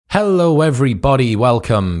Hello everybody,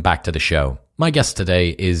 welcome back to the show. My guest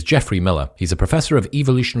today is Geoffrey Miller. He's a professor of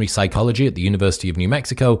evolutionary psychology at the University of New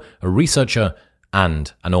Mexico, a researcher,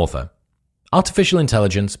 and an author. Artificial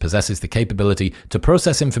intelligence possesses the capability to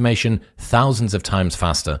process information thousands of times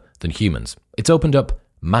faster than humans. It's opened up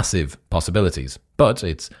massive possibilities, but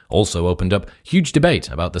it's also opened up huge debate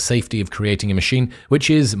about the safety of creating a machine which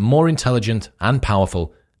is more intelligent and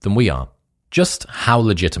powerful than we are. Just how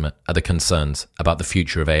legitimate are the concerns about the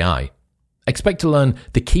future of AI? Expect to learn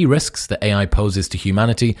the key risks that AI poses to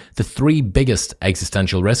humanity, the three biggest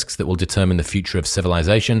existential risks that will determine the future of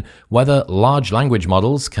civilization, whether large language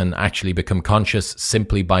models can actually become conscious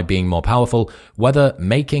simply by being more powerful, whether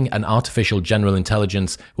making an artificial general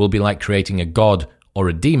intelligence will be like creating a god or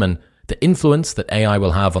a demon, the influence that AI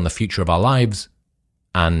will have on the future of our lives,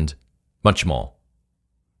 and much more.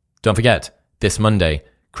 Don't forget, this Monday,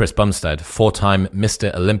 Chris Bumstead, four-time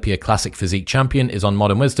Mr. Olympia Classic Physique champion, is on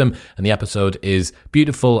Modern Wisdom, and the episode is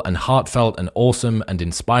beautiful and heartfelt and awesome and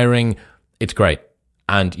inspiring. It's great,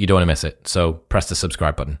 and you don't want to miss it, so press the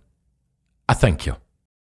subscribe button. I thank you.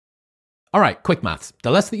 All right, quick maths.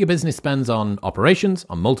 The less that your business spends on operations,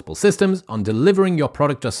 on multiple systems, on delivering your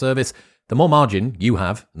product or service, the more margin you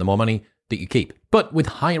have, the more money that you keep. But with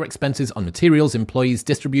higher expenses on materials, employees,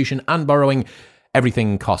 distribution, and borrowing,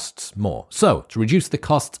 everything costs more. So, to reduce the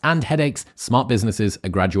costs and headaches, smart businesses are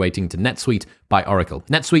graduating to NetSuite by Oracle.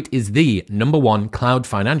 NetSuite is the #1 cloud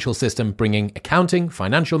financial system, bringing accounting,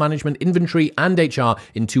 financial management, inventory, and HR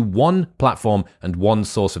into one platform and one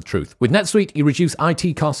source of truth. With NetSuite, you reduce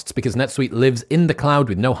IT costs because NetSuite lives in the cloud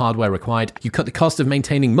with no hardware required. You cut the cost of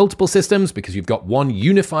maintaining multiple systems because you've got one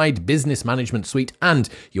unified business management suite, and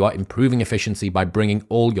you are improving efficiency by bringing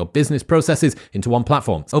all your business processes into one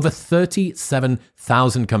platform. Over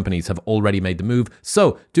 37,000 companies have already made the move,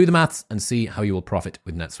 so do the maths and see how you will profit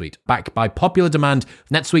with NetSuite. Backed by popular demand,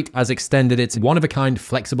 NetSuite has extended its one-of-a-kind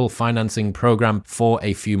flexible financing program for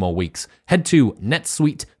a few more weeks. Head to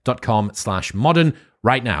netsuite.com/modern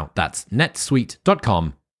right now. That's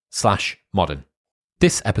netsuite.com/modern.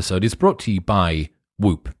 This episode is brought to you by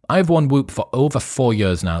Whoop. I've worn Whoop for over 4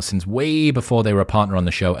 years now, since way before they were a partner on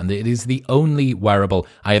the show, and it is the only wearable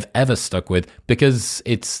I have ever stuck with because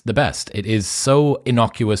it's the best. It is so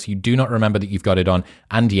innocuous, you do not remember that you've got it on,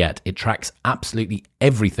 and yet it tracks absolutely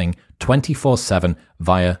everything 24/7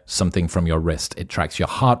 via something from your wrist. It tracks your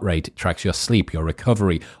heart rate, it tracks your sleep, your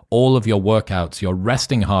recovery, all of your workouts, your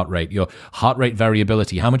resting heart rate, your heart rate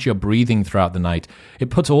variability, how much you're breathing throughout the night. It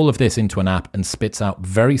puts all of this into an app and spits out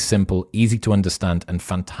very simple, easy to understand, and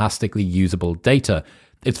fantastically usable data.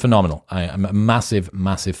 It's phenomenal. I am a massive,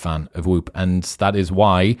 massive fan of Whoop, and that is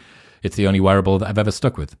why it's the only wearable that I've ever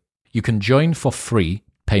stuck with. You can join for free,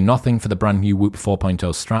 pay nothing for the brand new Whoop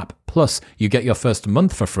 4.0 strap, plus you get your first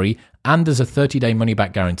month for free, and there's a 30-day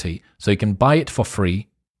money-back guarantee. So you can buy it for free,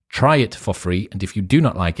 try it for free, and if you do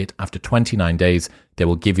not like it, after 29 days, they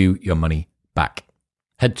will give you your money back.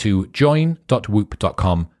 Head to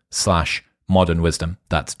join.whoop.com/modernwisdom.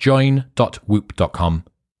 That's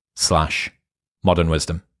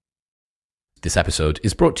join.whoop.com/modernwisdom. This episode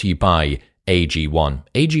is brought to you by AG1.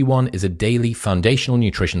 AG1 is a daily foundational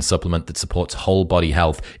nutrition supplement that supports whole body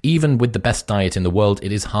health. Even with the best diet in the world,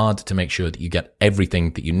 it is hard to make sure that you get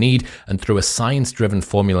everything that you need, and through a science-driven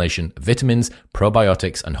formulation of vitamins,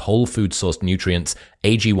 probiotics, and whole food sourced nutrients,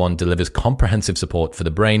 AG1 delivers comprehensive support for the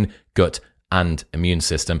brain, gut, and immune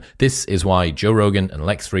system. This is why Joe Rogan and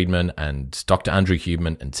Lex Fridman and Dr. Andrew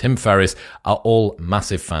Huberman and Tim Ferriss are all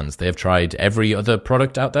massive fans. They have tried every other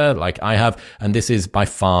product out there, like I have, and this is by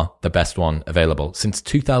far the best one available. Since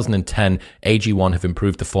 2010, AG1 have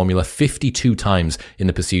improved the formula 52 times in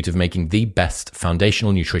the pursuit of making the best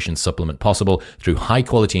foundational nutrition supplement possible through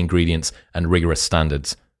high-quality ingredients and rigorous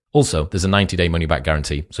standards. Also, there's a 90-day money-back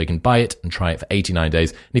guarantee, so you can buy it and try it for 89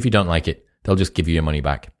 days, and if you don't like it, they'll just give you your money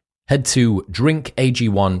back. Head to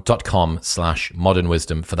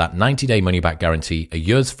drinkag1.com/modernwisdom for that 90-day money-back guarantee, a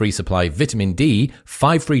year's free supply, vitamin D,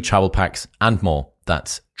 5 free travel packs, and more.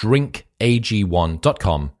 That's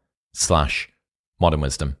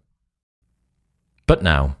drinkag1.com/modernwisdom. But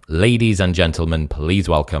now, ladies and gentlemen, please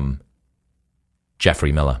welcome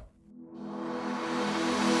Geoffrey Miller.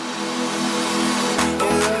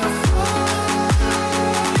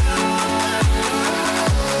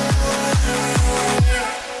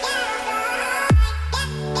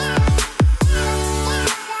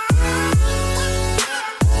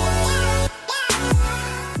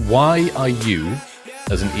 Why are you,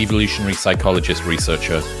 as an evolutionary psychologist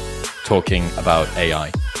researcher, talking about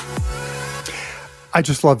AI? I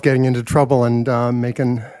just love getting into trouble and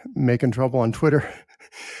making trouble on Twitter.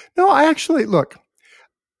 No, I actually, look,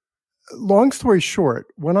 long story short,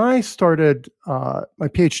 when I started my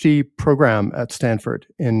PhD program at Stanford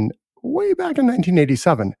in way back in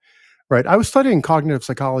 1987, right, I was studying cognitive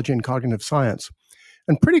psychology and cognitive science.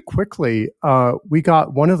 And pretty quickly, we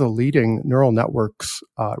got one of the leading neural networks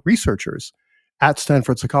researchers at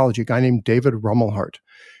Stanford Psychology, a guy named David Rumelhart,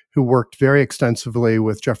 who worked very extensively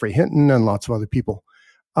with Geoffrey Hinton and lots of other people.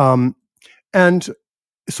 And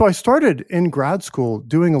so I started in grad school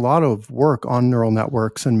doing a lot of work on neural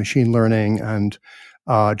networks and machine learning and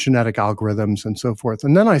genetic algorithms and so forth.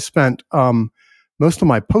 And then I spent most of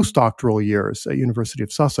my postdoctoral years at University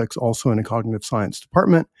of Sussex, also in a cognitive science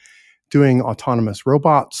department, doing autonomous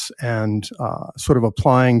robots and sort of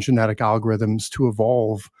applying genetic algorithms to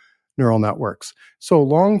evolve neural networks. So a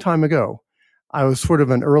long time ago, I was sort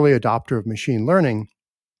of an early adopter of machine learning.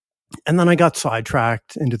 And then I got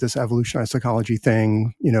sidetracked into this evolutionary psychology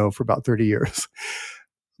thing, for about 30 years.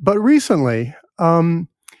 But recently,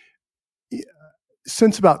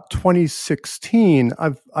 since about 2016,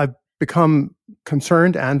 I've become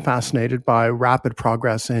concerned and fascinated by rapid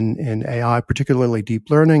progress in AI, particularly deep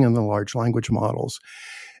learning and the large language models.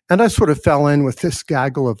 And I sort of fell in with this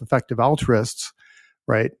gaggle of effective altruists,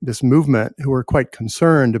 right? This movement who are quite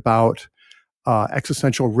concerned about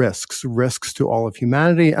existential risks to all of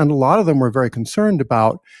humanity. And a lot of them were very concerned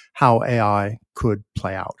about how AI could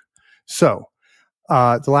play out. So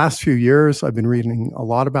the last few years, I've been reading a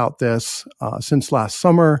lot about this. Since last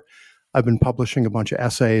summer, I've been publishing a bunch of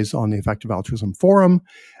essays on the Effective Altruism Forum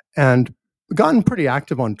and gotten pretty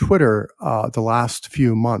active on Twitter the last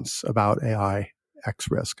few months about AI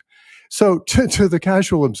X risk. So to the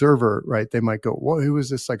casual observer, right, they might go, well, who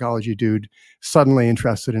is this psychology dude suddenly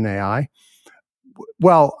interested in AI?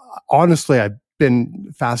 Well, honestly, I've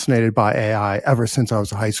been fascinated by AI ever since I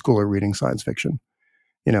was a high schooler reading science fiction,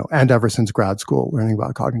 and ever since grad school learning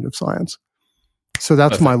about cognitive science. So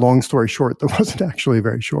that's my long story short that wasn't actually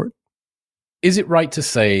very short. Is it right to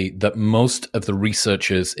say that most of the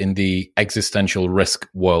researchers in the existential risk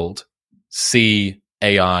world see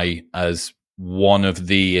AI as one of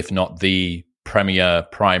the, if not the premier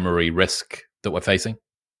primary risk that we're facing?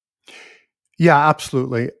 Yeah,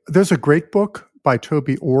 absolutely. There's a great book by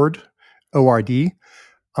Toby Ord, O-R-D,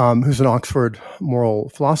 who's an Oxford moral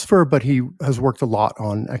philosopher, but he has worked a lot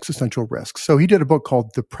on existential risks. So he did a book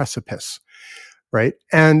called The Precipice, right?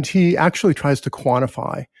 And he actually tries to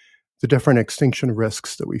quantify the different extinction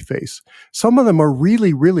risks that we face. Some of them are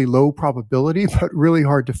really, really low probability, but really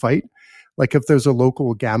hard to fight. Like if there's a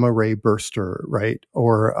local gamma ray burster, right?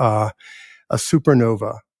 Or a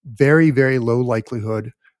supernova, very, very low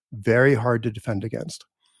likelihood, very hard to defend against.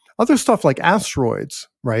 Other stuff like asteroids,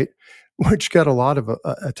 right? Which get a lot of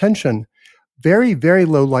attention, very, very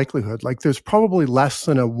low likelihood. Like there's probably less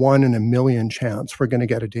than a 1 in a million chance we're going to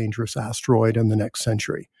get a dangerous asteroid in the next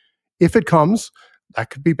century. If it comes, that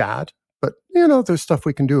could be bad, but there's stuff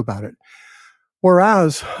we can do about it.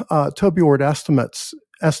 Whereas Toby Ord estimates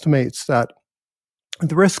that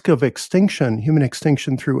the risk of extinction, human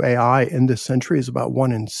extinction through AI in this century is about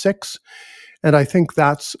 1 in 6. And I think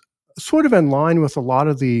that's sort of in line with a lot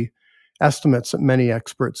of the estimates that many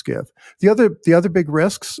experts give. The other big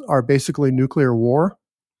risks are basically nuclear war,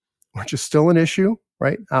 which is still an issue,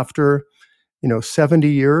 right? After 70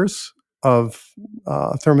 years of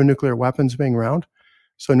thermonuclear weapons being around.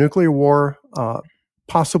 So nuclear war,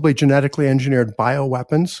 possibly genetically engineered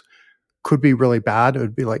bioweapons could be really bad. It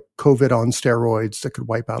would be like COVID on steroids that could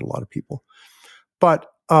wipe out a lot of people. But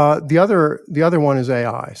the other one is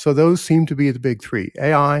AI. So those seem to be the big three: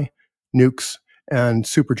 AI, nukes, and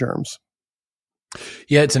super germs.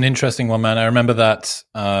 Yeah, it's an interesting one, man. I remember that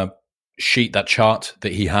sheet, that chart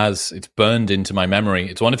that he has. It's burned into my memory.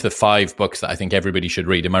 It's one of the 5 books that I think everybody should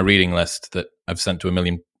read in my reading list that I've sent to 1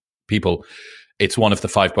 million people. It's one of the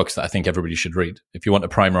 5 books that I think everybody should read. If you want a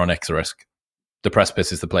primer on X risk, The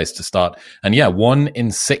Precipice is the place to start. And yeah, 1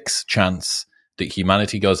 in 6 chance that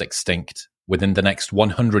humanity goes extinct within the next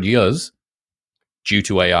 100 years due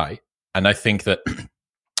to AI. And I think that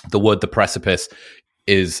the word The Precipice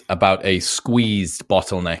is about a squeezed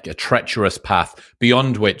bottleneck, a treacherous path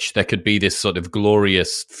beyond which there could be this sort of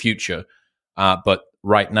glorious future. But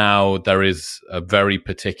right now, there is a very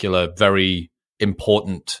particular, very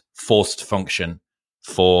important forced function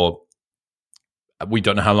for, we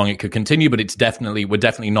don't know how long it could continue, but we're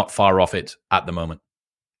definitely not far off it at the moment.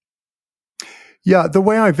 Yeah, the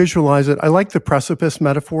way I visualize it, I like the precipice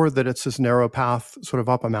metaphor, that it's this narrow path sort of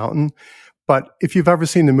up a mountain. But if you've ever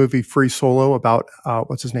seen the movie Free Solo about,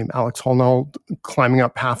 what's his name, Alex Honnold climbing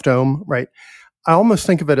up Half Dome, right? I almost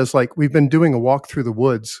think of it as like we've been doing a walk through the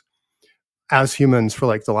woods as humans for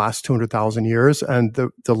like the last 200,000 years, and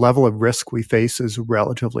the level of risk we face is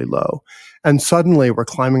relatively low. And suddenly we're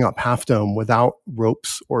climbing up Half Dome without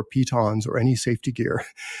ropes or pitons or any safety gear.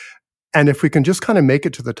 And if we can just kind of make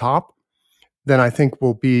it to the top, then I think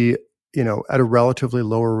we'll be, at a relatively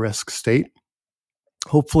lower risk state,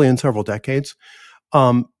 hopefully in several decades.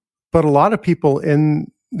 But a lot of people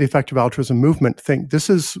in the effective altruism movement think this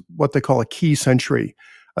is what they call a key century,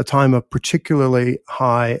 a time of particularly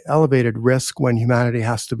high elevated risk when humanity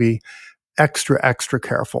has to be extra, extra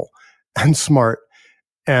careful and smart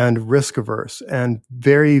and risk averse and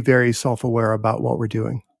very, very self-aware about what we're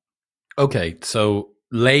doing. Okay, so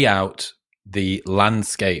lay out the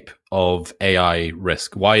landscape of AI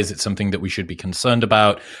risk. Why is it something that we should be concerned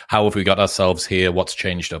about? How have we got ourselves here? What's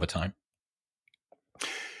changed over time?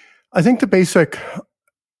 I think the basic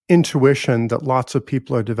intuition that lots of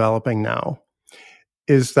people are developing now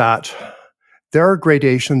is that there are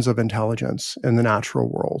gradations of intelligence in the natural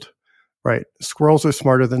world, right? Squirrels are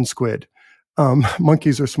smarter than squid.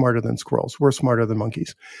 Monkeys are smarter than squirrels. We're smarter than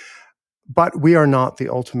monkeys. But we are not the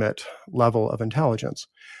ultimate level of intelligence.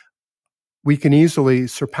 We can easily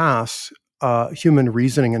surpass human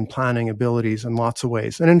reasoning and planning abilities in lots of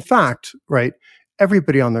ways. And in fact, right,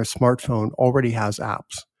 everybody on their smartphone already has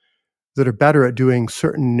apps that are better at doing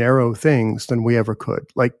certain narrow things than we ever could.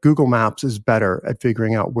 Like Google Maps is better at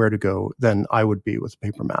figuring out where to go than I would be with a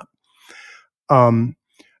paper map.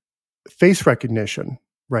 Face recognition,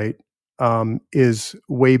 right, is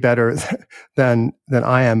way better than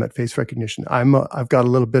I am at face recognition. I've got a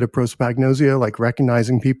little bit of prosopagnosia, like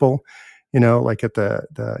recognizing people, like at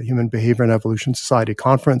the Human Behavior and Evolution Society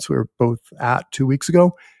conference we were both at 2 weeks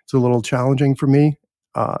ago. It's a little challenging for me.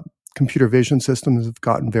 Computer vision systems have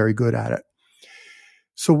gotten very good at it.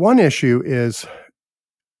 So one issue is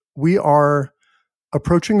we are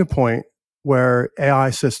approaching the point where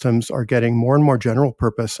AI systems are getting more and more general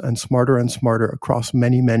purpose and smarter across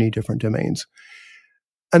many, many different domains.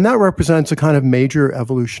 And that represents a kind of major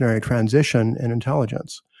evolutionary transition in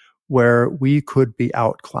intelligence where we could be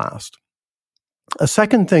outclassed. A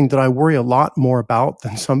second thing that I worry a lot more about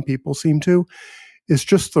than some people seem to is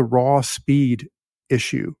just the raw speed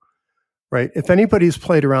issue. Right? If anybody's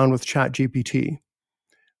played around with ChatGPT,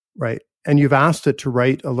 right, and you've asked it to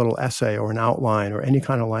write a little essay or an outline or any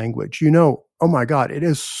kind of language, oh my God, it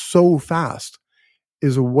is so fast,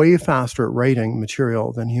 is way faster at writing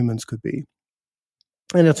material than humans could be.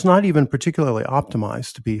 And it's not even particularly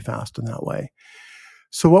optimized to be fast in that way.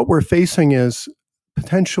 So what we're facing is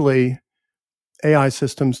potentially AI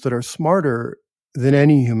systems that are smarter than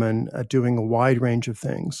any human at doing a wide range of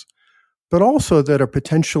things, but also that are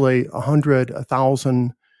potentially 100,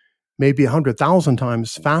 1,000, maybe 100,000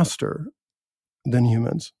 times faster than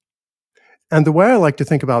humans. And the way I like to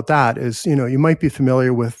think about that is, you might be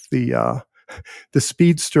familiar with the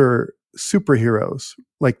speedster superheroes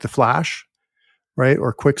like the Flash, right,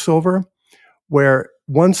 or Quicksilver, where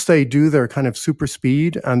once they do their kind of super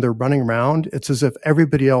speed and they're running around, it's as if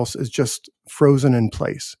everybody else is just frozen in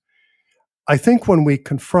place. I think when we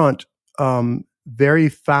confront very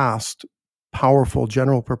fast, powerful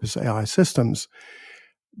general purpose AI systems,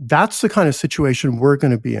 that's the kind of situation we're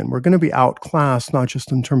going to be in. We're going to be outclassed, not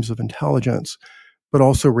just in terms of intelligence, but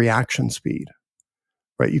also reaction speed,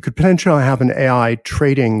 right? You could potentially have an AI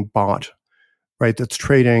trading bot, right, that's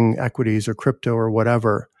trading equities or crypto or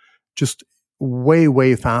whatever, just way,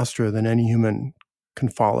 way faster than any human can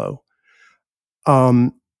follow.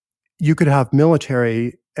 You could have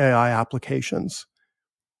military AI applications,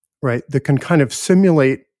 right, that can kind of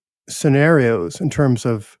simulate scenarios in terms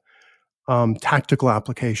of tactical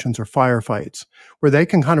applications or firefights, where they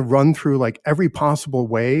can kind of run through like every possible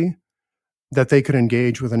way that they could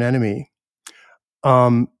engage with an enemy,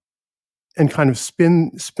 and kind of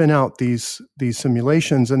spin out these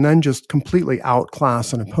simulations, and then just completely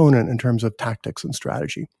outclass an opponent in terms of tactics and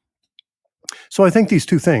strategy. So I think these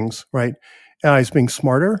two things, right, AI is being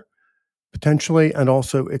smarter potentially and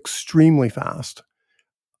also extremely fast.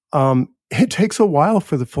 It takes a while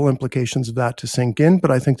for the full implications of that to sink in,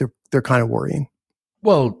 but I think they're kind of worrying.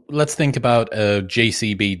 Well, let's think about a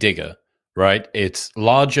JCB digger, right? It's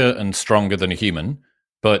larger and stronger than a human,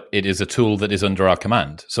 but it is a tool that is under our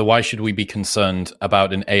command. So why should we be concerned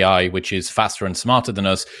about an AI which is faster and smarter than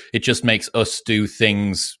us? It just makes us do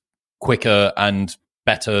things quicker and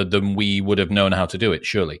better than we would have known how to do it,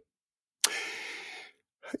 surely.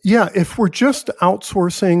 Yeah, if we're just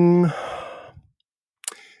outsourcing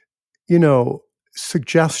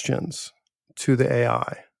suggestions to the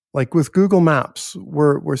AI. Like with Google Maps,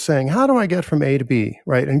 we're saying, how do I get from A to B,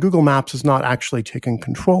 right? And Google Maps is not actually taking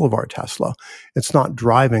control of our Tesla. It's not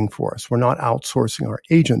driving for us. We're not outsourcing our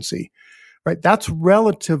agency. right? That's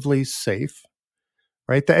relatively safe,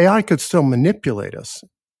 right? The AI could still manipulate us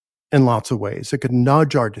in lots of ways. It could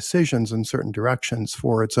nudge our decisions in certain directions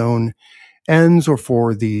for its own ends or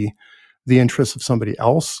for the interests of somebody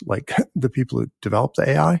else, like the people who develop the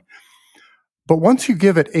AI. But once you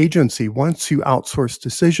give it agency, once you outsource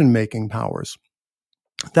decision-making powers,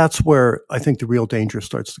 that's where I think the real danger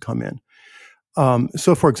starts to come in.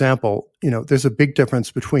 So, for example, there's a big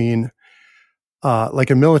difference between like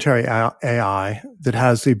a military AI that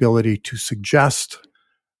has the ability to suggest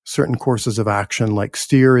certain courses of action, like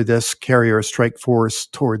steer this carrier strike force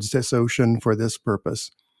towards this ocean for this purpose,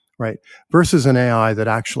 right? Versus an AI that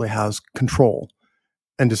actually has control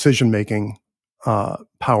and decision-making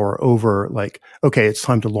power over, like, okay, it's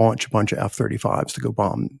time to launch a bunch of F-35s to go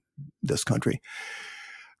bomb this country.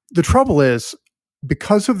 The trouble is,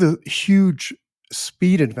 because of the huge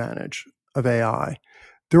speed advantage of AI,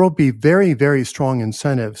 there will be very, very strong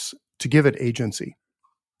incentives to give it agency,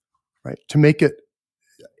 right? To make it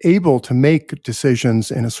able to make decisions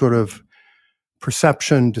in a sort of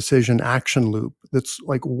perception, decision, action loop that's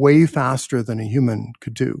like way faster than a human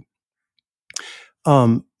could do.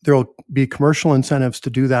 There'll be commercial incentives to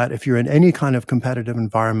do that if you're in any kind of competitive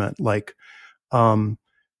environment, like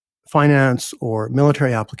finance or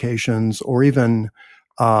military applications, or even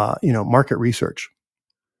market research,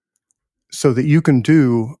 so that you can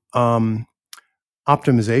do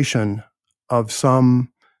optimization of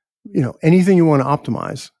some, anything you want to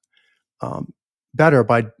optimize better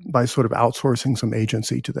by sort of outsourcing some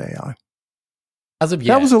agency to the AI. As of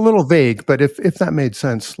yet, that was a little vague, but if that made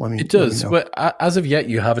sense, let me. It does. Let me know. But as of yet,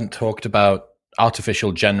 you haven't talked about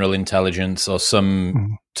artificial general intelligence or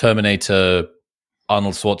some Terminator,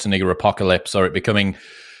 Arnold Schwarzenegger apocalypse, or it becoming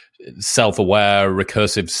self-aware,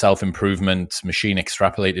 recursive self-improvement, machine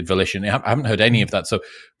extrapolated volition. I haven't heard any of that. So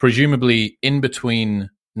presumably in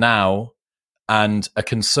between now and a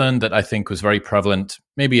concern that I think was very prevalent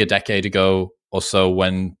maybe a decade ago or so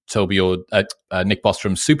when Nick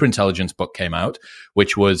Bostrom's Superintelligence book came out,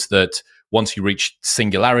 which was that once you reach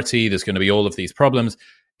singularity, there's going to be all of these problems.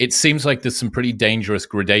 It seems like there's some pretty dangerous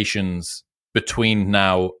gradations between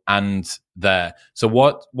now and there. So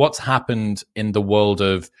what's happened in the world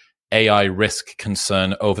of AI risk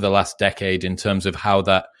concern over the last decade in terms of how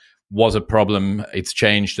that was a problem, it's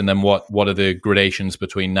changed, and then what are the gradations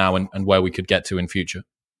between now and where we could get to in future?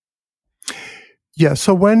 Yeah,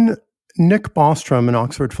 so when Nick Bostrom, an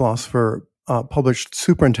Oxford philosopher, published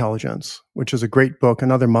Superintelligence, which is a great book,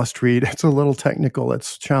 another must-read. It's a little technical.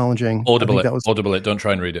 It's challenging. Audible it. Don't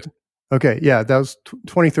try and read it. Okay, yeah, that was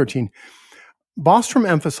 2013. Bostrom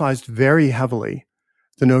emphasized very heavily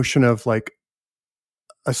the notion of like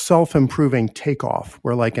a self-improving takeoff,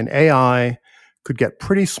 where like an AI could get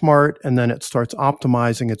pretty smart and then it starts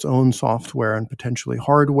optimizing its own software and potentially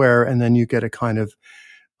hardware, and then you get a kind of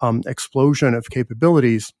explosion of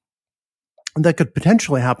capabilities that could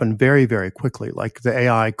potentially happen very, very quickly. Like the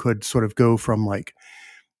AI could sort of go from like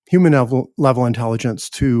human level intelligence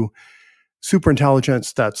to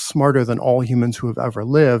superintelligence that's smarter than all humans who have ever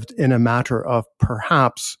lived in a matter of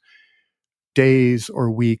perhaps days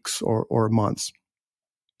or weeks or months.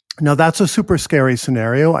 Now, that's a super scary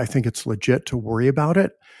scenario. I think it's legit to worry about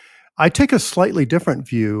it. I take a slightly different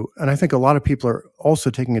view, and I think a lot of people are also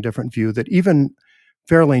taking a different view, that even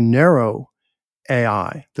fairly narrow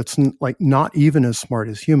AI that's like not even as smart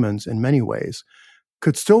as humans in many ways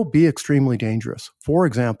could still be extremely dangerous. For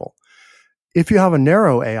example, if you have a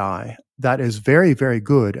narrow AI that is very, very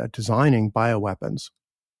good at designing bioweapons,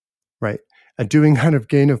 right, at doing kind of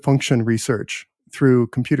gain of function research through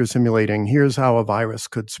computer simulating, here's how a virus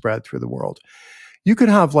could spread through the world. You could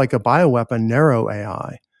have like a bioweapon narrow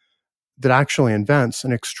AI that actually invents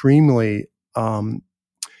an extremely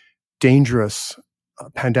dangerous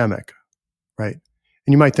pandemic, right?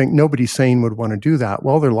 And you might think nobody sane would want to do that.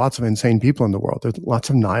 Well, there are lots of insane people in the world. There's lots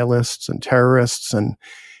of nihilists and terrorists and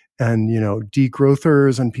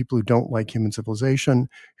degrowthers and people who don't like human civilization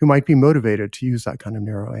who might be motivated to use that kind of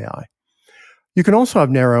narrow AI. You can also have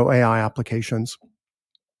narrow AI applications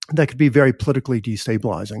that could be very politically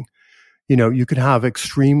destabilizing. You could have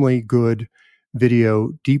extremely good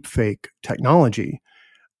video deepfake technology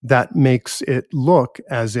that makes it look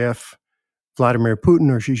as if Vladimir Putin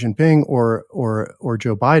or Xi Jinping or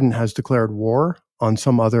Joe Biden has declared war on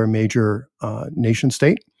some other major nation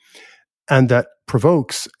state, and that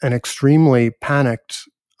provokes an extremely panicked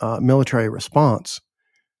military response,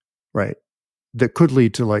 right? That could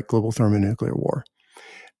lead to like global thermonuclear war.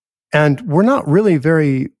 And we're not really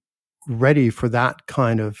very ready for that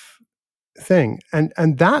kind of thing.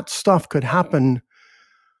 And that stuff could happen,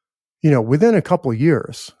 within a couple of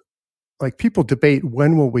years. like people debate,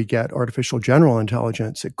 when will we get artificial general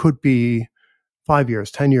intelligence? It could be 5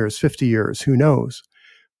 years, 10 years, 50 years, who knows?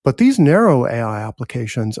 But these narrow AI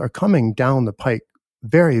applications are coming down the pike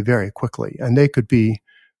very, very quickly, and they could be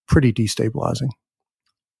pretty destabilizing.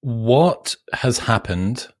 What has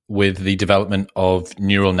happened with the development of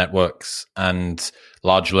neural networks and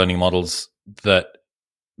large learning models that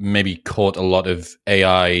maybe caught a lot of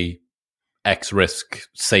AI X-risk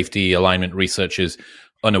safety alignment researchers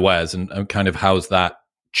unawares, and kind of how's that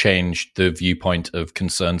changed the viewpoint of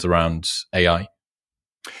concerns around AI?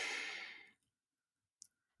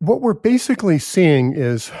 What we're basically seeing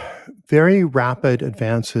is very rapid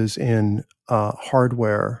advances in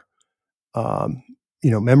hardware,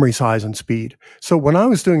 memory size and speed. So when I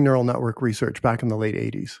was doing neural network research back in the late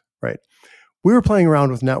 80s, right, we were playing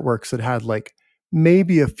around with networks that had like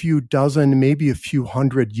maybe a few dozen, maybe a few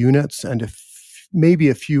hundred units, and maybe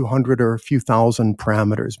a few hundred or a few thousand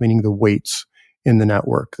parameters, meaning the weights in the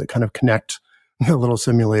network that kind of connect the little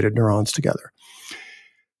simulated neurons together.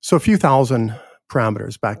 So a few thousand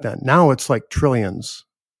parameters back then. Now it's like trillions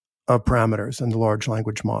of parameters in the large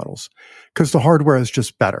language models because the hardware is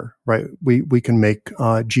just better, right? We can make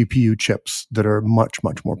GPU chips that are much,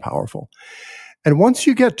 much more powerful. And once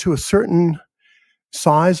you get to a certain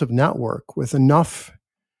size of network with enough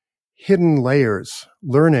hidden layers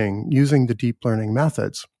learning using the deep learning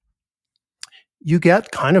methods, you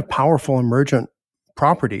get kind of powerful emergent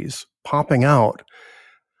properties popping out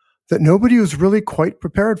that nobody was really quite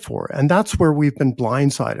prepared for. And that's where we've been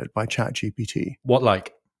blindsided by ChatGPT. What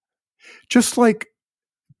like? Just like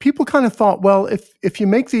people kind of thought, well, if you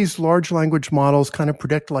make these large language models kind of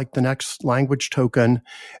predict like the next language token,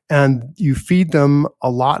 and you feed them a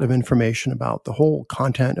lot of information about the whole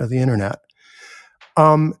content of the internet,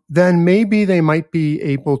 then maybe they might be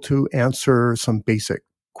able to answer some basic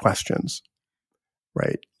questions,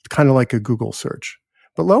 right? Kind of like a Google search.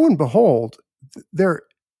 But lo and behold, they're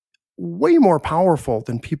way more powerful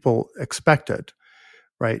than people expected,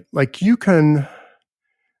 right? Like you can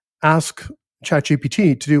ask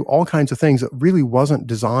ChatGPT to do all kinds of things that really wasn't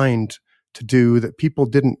designed to do, that people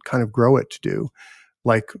didn't kind of grow it to do,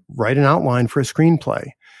 like write an outline for a screenplay,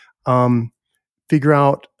 figure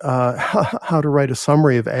out how to write a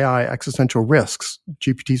summary of AI existential risks.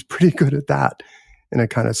 GPT is pretty good at that in a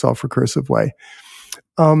kind of self-recursive way.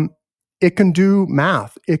 It can do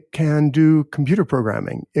math. It can do computer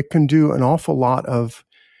programming. It can do an awful lot of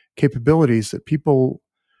capabilities that people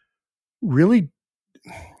really,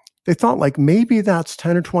 they thought like maybe that's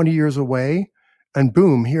 10 or 20 years away. And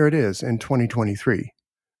boom, here it is in 2023,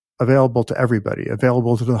 available to everybody,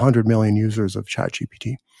 available to the 100 million users of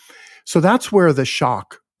ChatGPT. So that's where the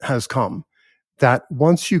shock has come, that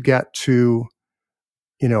once you get to,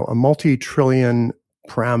 a multi-trillion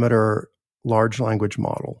parameter large language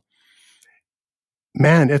model,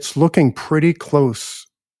 man, it's looking pretty close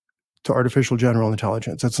to artificial general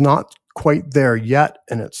intelligence. It's not quite there yet,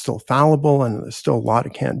 and it's still fallible, and there's still a lot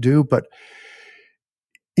it can't do. But,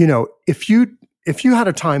 if you had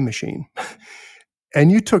a time machine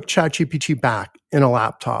and you took ChatGPT back in a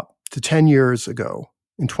laptop to 10 years ago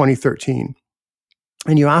in 2013,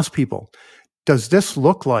 and you asked people, does this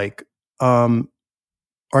look like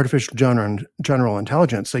artificial general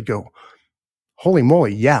intelligence? They'd go, holy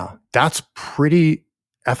moly, yeah, that's pretty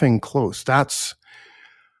effing close. That's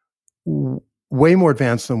way more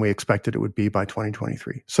advanced than we expected it would be by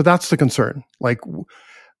 2023. So that's the concern. Like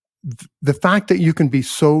the fact that you can be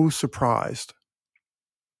so surprised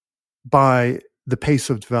by the pace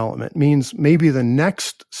of development means maybe the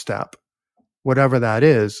next step, whatever that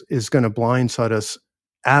is going to blindside us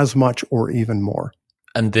as much or even more.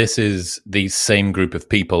 And this is the same group of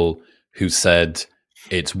people who said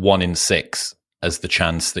it's 1 in 6 as the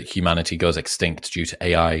chance that humanity goes extinct due to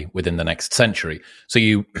AI within the next century.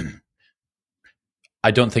 So I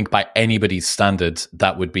don't think by anybody's standards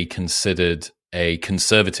that would be considered a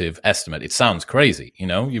conservative estimate. It sounds crazy,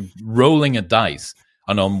 you're rolling a dice,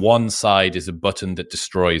 and on one side is a button that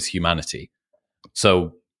destroys humanity.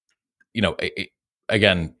 So,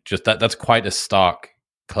 again, just that's quite a stark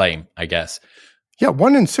claim, I guess. Yeah,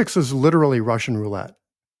 1 in 6 is literally Russian roulette.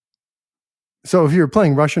 So if you're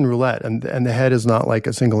playing Russian roulette and the head is not like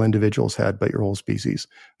a single individual's head, but your whole species,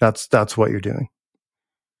 that's what you're doing.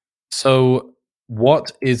 So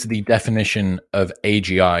what is the definition of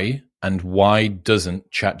AGI, and why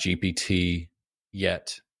doesn't ChatGPT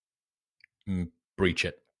yet breach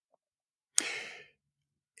it?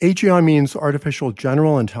 AGI means artificial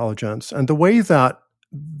general intelligence. And the way that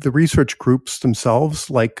the research groups themselves,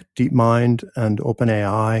 like DeepMind and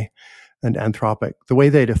OpenAI and Anthropic, the way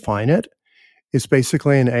they define it is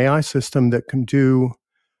basically an AI system that can do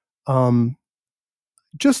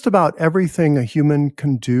just about everything a human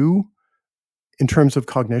can do in terms of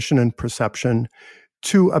cognition and perception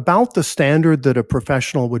to about the standard that a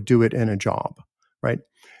professional would do it in a job, right?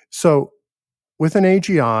 So with an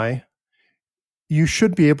AGI, you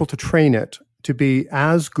should be able to train it to be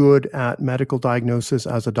as good at medical diagnosis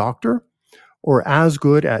as a doctor, or as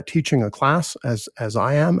good at teaching a class as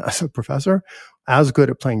I am as a professor, as good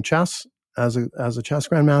at playing chess as a chess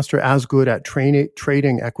grandmaster, as good at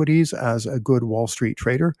trading equities as a good Wall Street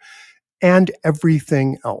trader, and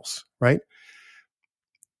everything else, right?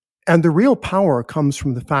 And the real power comes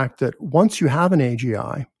from the fact that once you have an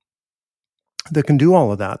AGI that can do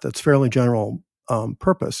all of that, that's fairly general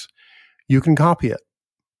purpose, you can copy it,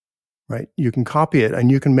 right? You can copy it, and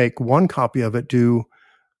you can make one copy of it do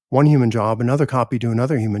one human job, another copy do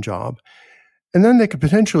another human job. And then they could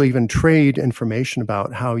potentially even trade information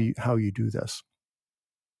about how you do this.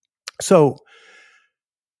 So,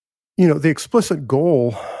 the explicit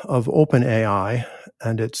goal of OpenAI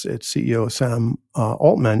and its CEO, Sam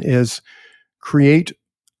Altman, is create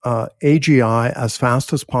AGI as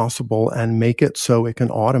fast as possible and make it so it can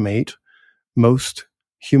automate most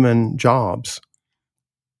human jobs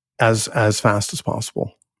as fast as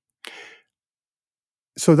possible.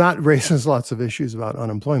 So that raises lots of issues about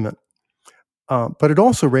unemployment. But it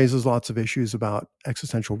also raises lots of issues about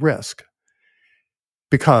existential risk,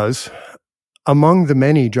 because among the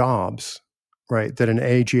many jobs, right, that an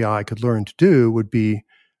AGI could learn to do would be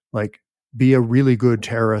like be a really good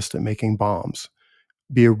terrorist at making bombs,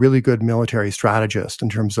 be a really good military strategist in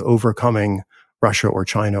terms of overcoming Russia or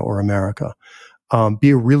China or America,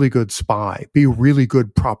 be a really good spy, be a really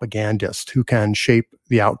good propagandist who can shape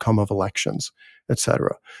the outcome of elections,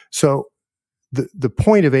 etc. So the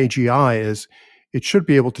point of AGI is it should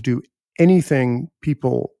be able to do anything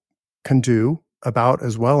people can do about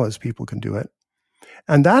as well as people can do it.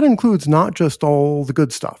 And that includes not just all the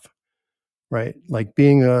good stuff, right? Like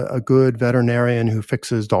being a good veterinarian who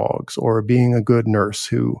fixes dogs, or being a good nurse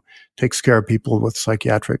who takes care of people with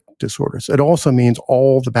psychiatric disorders. It also means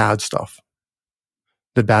all the bad stuff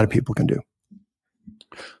that bad people can do.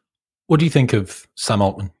 What do you think of Sam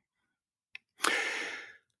Altman?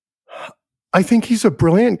 I think he's a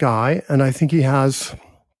brilliant guy, and I think he has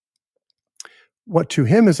what to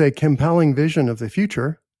him is a compelling vision of the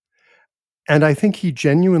future. And I think he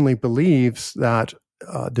genuinely believes that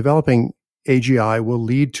developing AGI will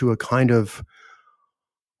lead to a kind of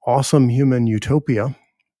awesome human utopia.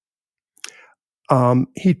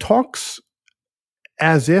 He talks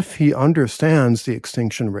as if he understands the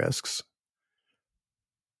extinction risks,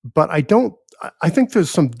 but I think there's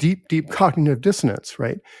some deep cognitive dissonance,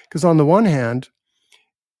 right? Because on the one hand,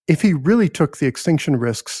 if he really took the extinction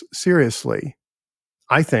risks seriously,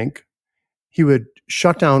 I think he would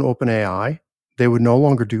shut down OpenAI. They would no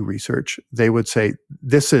longer do research. They would say,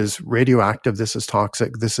 this is radioactive, this is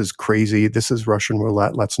toxic, this is crazy, this is Russian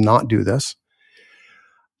roulette, let's not do this.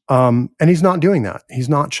 And he's not doing that. He's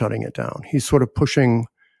not shutting it down. He's sort of pushing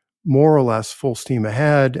more or less full steam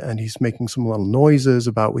ahead, and he's making some little noises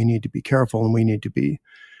about we need to be careful and we need to be,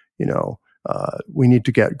 we need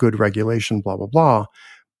to get good regulation, blah, blah, blah.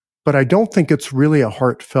 But I don't think it's really a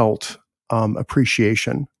heartfelt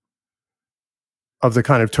appreciation of the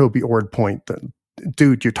kind of Toby Ord point that,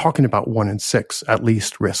 dude, you're talking about 1 in 6 at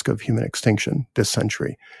least risk of human extinction this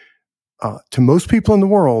century. To most people in the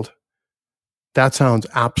world, that sounds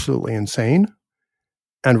absolutely insane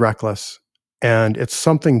and reckless. And it's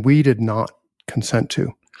something we did not consent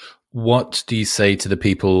to. What do you say to the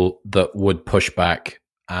people that would push back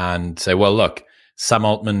and say, well, look, Sam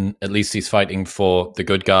Altman, at least he's fighting for the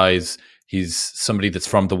good guys. He's somebody that's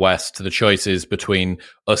from the West. The choice is between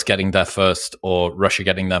us getting there first, or Russia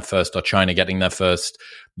getting there first, or China getting there first.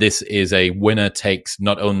 This is a winner takes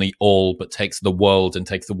not only all, but takes the world, and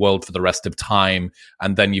takes the world for the rest of time.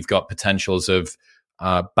 And then you've got potentials of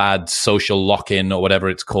bad social lock-in, or whatever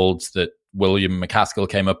it's called, that William McCaskill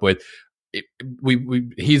came up with.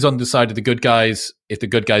 He's on the side of the good guys. If the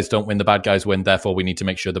good guys don't win, the bad guys win. Therefore, we need to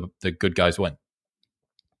make sure the good guys win.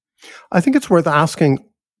 I think it's worth asking,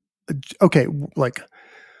 okay, like,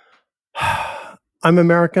 I'm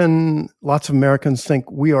American. Lots of Americans think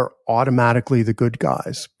we are automatically the good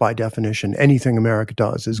guys by definition. Anything America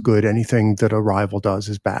does is good. Anything that a rival does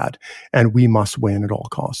is bad. And we must win at all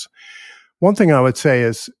costs. One thing I would say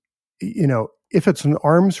is, if it's an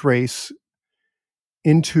arms race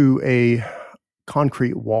into a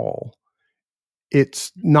concrete wall,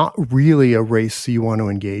 it's not really a race you want to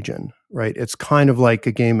engage in, right? It's kind of like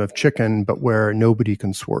a game of chicken, but where nobody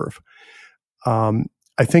can swerve.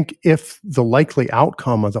 I think if the likely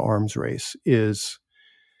outcome of the arms race is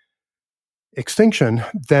extinction,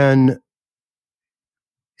 then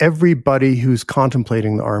everybody who's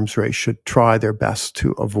contemplating the arms race should try their best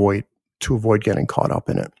to avoid getting caught up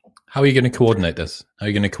in it. How are you going to coordinate this? How are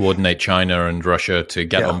you going to coordinate China and Russia to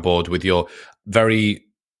get on board with your very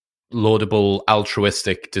laudable,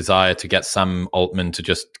 altruistic desire to get Sam Altman to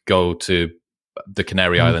just go to the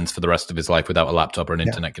Canary Islands for the rest of his life without a laptop or an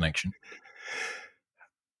internet connection?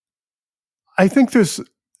 I think there's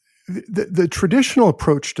the traditional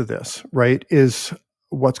approach to this, right, is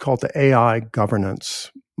what's called the AI governance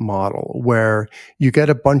model, where you get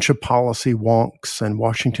a bunch of policy wonks and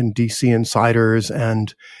Washington, D.C. insiders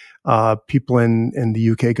and people in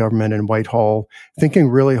the UK government and Whitehall thinking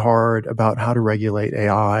really hard about how to regulate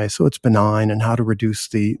AI so it's benign and how to reduce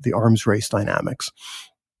the arms race dynamics.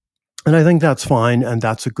 And I think that's fine, and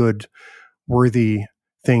that's a good, worthy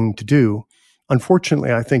thing to do.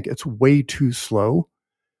 Unfortunately, I think it's way too slow,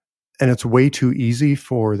 and it's way too easy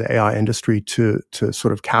for the AI industry to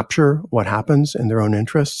sort of capture what happens in their own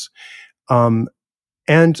interests.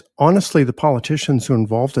 And honestly, the politicians who are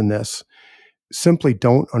involved in this simply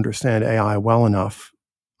don't understand AI well enough,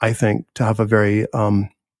 I think, to have a very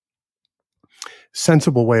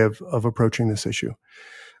sensible way of approaching this issue.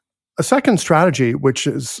 A second strategy, which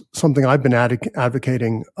is something I've been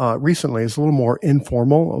advocating recently, is a little more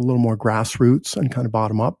informal, a little more grassroots and kind of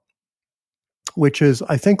bottom up, which is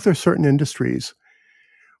I think there's certain industries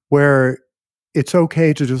where it's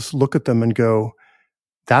okay to just look at them and go,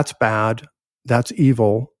 that's bad, that's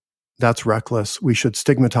evil, that's reckless, we should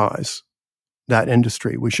stigmatize that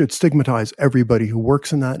industry. We should stigmatize everybody who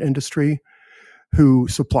works in that industry, who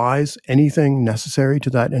supplies anything necessary to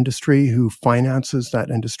that industry, who finances that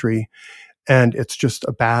industry. And it's just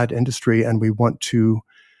a bad industry, and we want to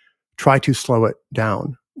try to slow it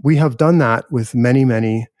down. We have done that with many,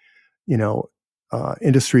 many,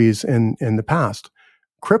 industries in the past.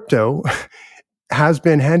 Crypto has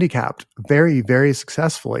been handicapped very, very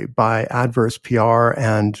successfully by adverse PR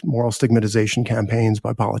and moral stigmatization campaigns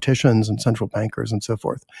by politicians and central bankers and so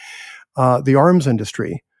forth. The arms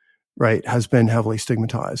industry, right, has been heavily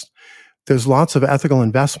stigmatized. There's lots of ethical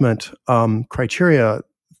investment criteria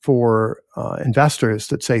for investors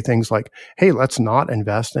that say things like, hey, let's not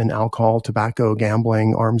invest in alcohol, tobacco,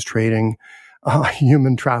 gambling, arms trading,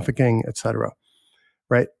 human trafficking, et cetera,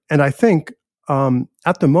 right? And I think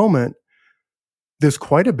at the moment, there's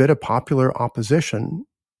quite a bit of popular opposition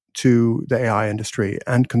to the AI industry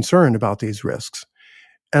and concern about these risks.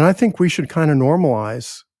 And I think we should kind of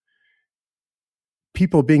normalize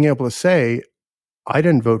people being able to say, I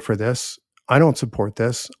didn't vote for this. I don't support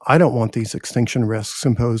this. I don't want these extinction risks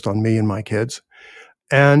imposed on me and my kids.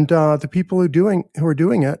 And the people who are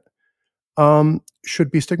doing it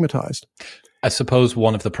should be stigmatized. I suppose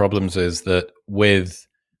one of the problems is that with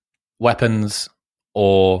weapons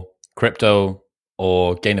or crypto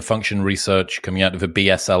or gain-of-function research coming out of a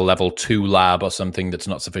BSL level 2 lab or something that's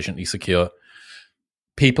not sufficiently secure,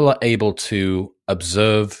 people are able to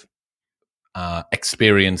observe,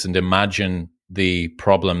 experience, and imagine the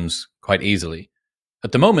problems quite easily.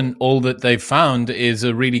 At the moment, all that they've found is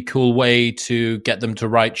a really cool way to get them to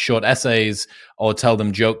write short essays or tell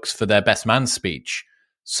them jokes for their best man speech.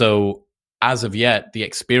 So as of yet, the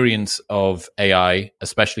experience of AI,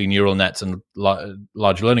 especially neural nets and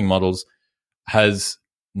large learning models, has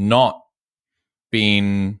not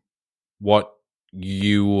been what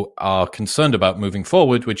you are concerned about moving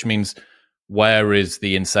forward, which means where is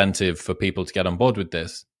the incentive for people to get on board with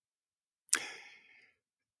this?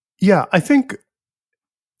 Yeah, I think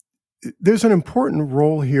there's an important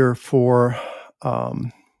role here for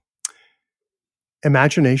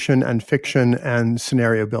imagination and fiction and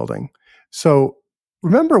scenario building. So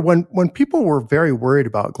remember when people were very worried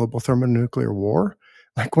about global thermonuclear war,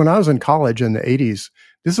 like when I was in college in the 80s,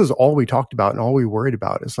 this is all we talked about and all we worried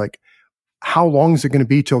about is like, how long is it going to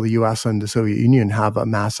be till the US and the Soviet Union have a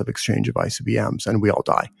massive exchange of ICBMs and we all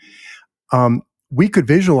die? We could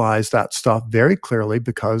visualize that stuff very clearly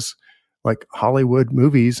because like Hollywood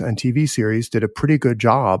movies and TV series did a pretty good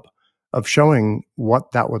job of showing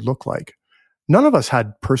what that would look like. None of us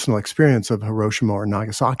had personal experience of Hiroshima or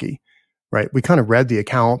Nagasaki, right? We kind of read the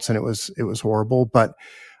accounts and it was horrible. But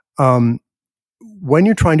when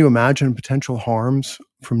you're trying to imagine potential harms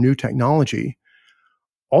from new technology,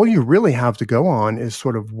 all you really have to go on is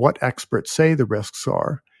sort of what experts say the risks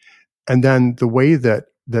are, and then the way that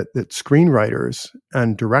screenwriters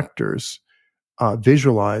and directors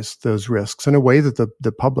visualize those risks in a way that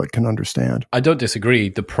the public can understand. I don't disagree.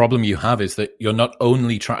 The problem you have is that you're not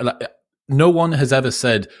only trying... No one has ever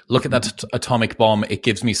said, look at that atomic bomb, it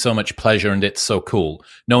gives me so much pleasure and it's so cool.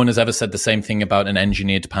 No one has ever said the same thing about an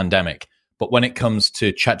engineered pandemic. But when it comes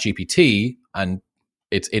to ChatGPT and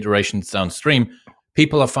its iterations downstream,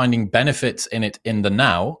 people are finding benefits in it in the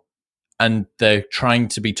now, and they're trying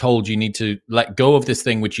to be told you need to let go of this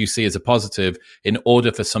thing which you see as a positive in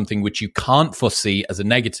order for something which you can't foresee as a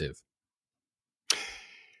negative.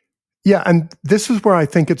 Yeah, and this is where I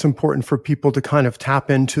think it's important for people to kind of tap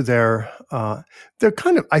into their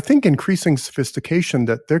kind of, I think, increasing sophistication,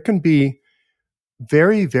 that there can be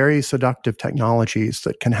very, very seductive technologies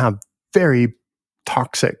that can have very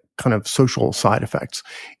toxic kind of social side effects.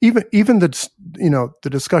 Even the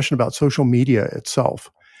discussion about social media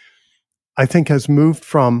itself, I think, has moved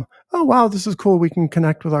from, oh wow, this is cool, we can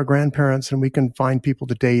connect with our grandparents and we can find people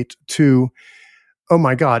to date, to, oh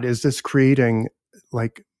my God, is this creating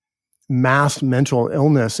like mass mental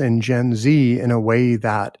illness in Gen Z in a way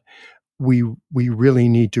that we really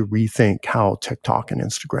need to rethink how TikTok and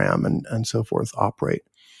Instagram and so forth operate.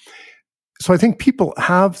 So I think people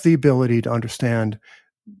have the ability to understand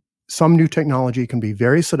some new technology can be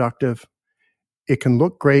very seductive. It can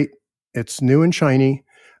look great. It's new and shiny,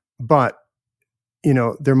 but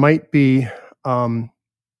there might be kind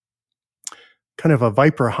of a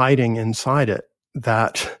viper hiding inside it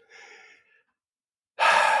that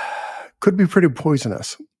could be pretty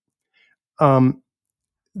poisonous.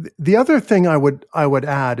 The other thing I would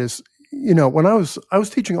add is, when I was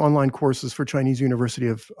teaching online courses for Chinese University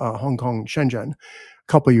of Hong Kong, Shenzhen, a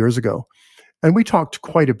couple of years ago, and we talked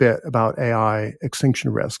quite a bit about AI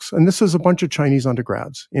extinction risks. And this is a bunch of Chinese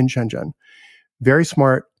undergrads in Shenzhen, very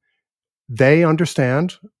smart. They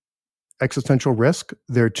understand existential risk.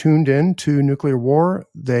 They're tuned in to nuclear war.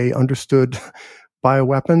 They understood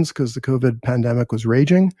bioweapons because the COVID pandemic was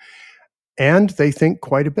raging. And they think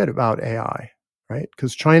quite a bit about AI, right?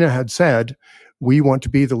 Because China had said, we want to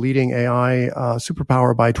be the leading AI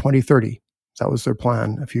superpower by 2030. That was their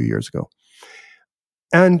plan a few years ago.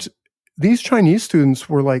 And these Chinese students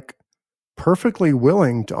were like perfectly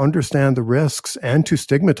willing to understand the risks and to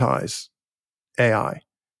stigmatize AI,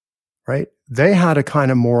 right? They had a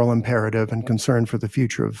kind of moral imperative and concern for the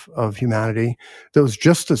future of humanity that was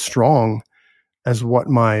just as strong as what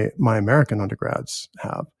my American undergrads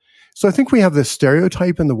have. So I think we have this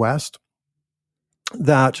stereotype in the West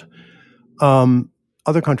that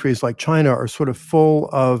other countries like China are sort of full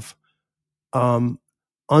of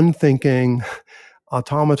unthinking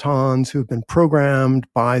automatons who've been programmed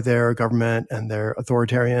by their government and their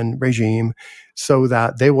authoritarian regime so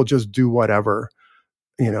that they will just do whatever,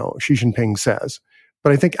 Xi Jinping says.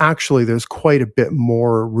 But I think actually there's quite a bit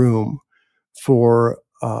more room for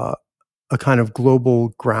a kind of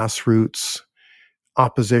global grassroots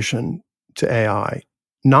opposition to AI,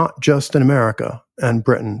 not just in America and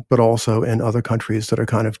Britain, but also in other countries that are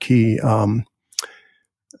kind of key,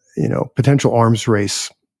 potential arms race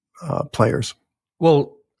players.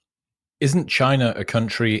 Well, isn't China a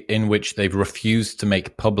country in which they've refused to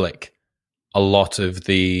make public a lot of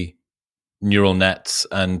the neural nets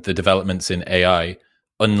and the developments in AI,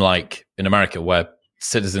 unlike in America, where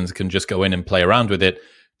citizens can just go in and play around with it?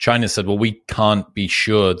 China said, well, we can't be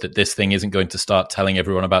sure that this thing isn't going to start telling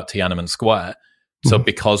everyone about Tiananmen Square. So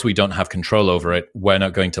because we don't have control over it, we're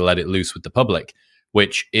not going to let it loose with the public,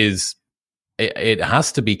 which is, it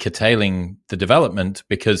has to be curtailing the development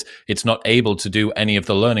because it's not able to do any of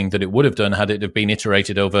the learning that it would have done had it have been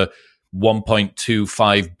iterated over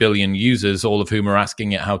 1.25 billion users, all of whom are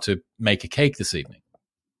asking it how to make a cake this evening.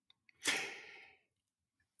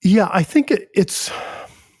 Yeah, I think it's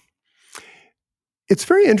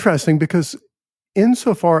very interesting because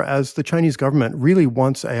insofar as the Chinese government really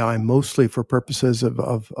wants AI mostly for purposes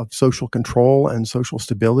of social control and social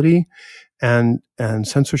stability and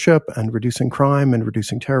censorship and reducing crime and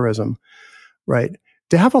reducing terrorism, right?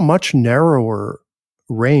 They have a much narrower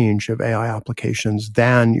range of AI applications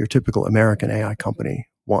than your typical American AI company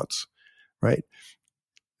wants, right?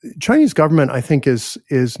 Chinese government, I think, is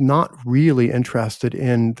not really interested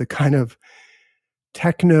in the kind of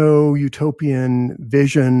techno-utopian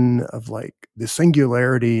vision of like the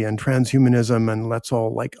singularity and transhumanism and let's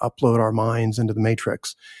all like upload our minds into the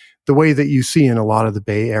matrix, the way that you see in a lot of the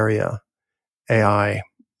Bay Area AI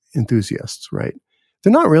enthusiasts, right?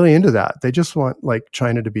 They're not really into that. They just want like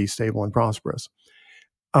China to be stable and prosperous.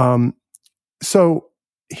 So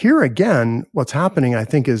here again, what's happening, I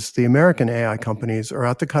think, is the American AI companies are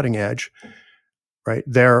at the cutting edge, right?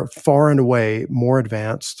 They're far and away more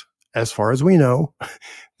advanced, as far as we know,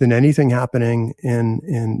 than anything happening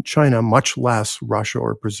in China, much less Russia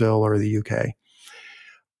or Brazil or the UK.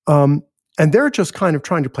 And they're just kind of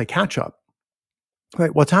trying to play catch up.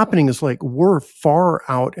 Right? What's happening is like we're far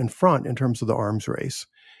out in front in terms of the arms race.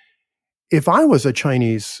 If I was a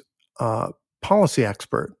Chinese policy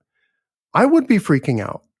expert, I would be freaking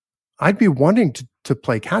out. I'd be wanting to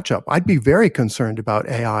play catch up. I'd be very concerned about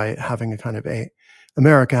AI having a kind of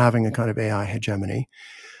America having a kind of AI hegemony.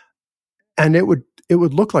 And it would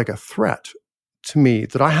look like a threat to me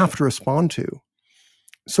that I have to respond to.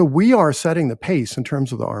 So we are setting the pace in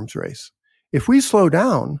terms of the arms race. If we slow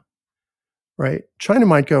down, right, China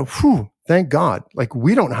might go, whew, thank God. Like,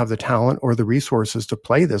 we don't have the talent or the resources to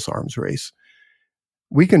play this arms race.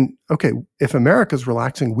 We can, okay, if America's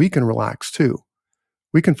relaxing, we can relax too.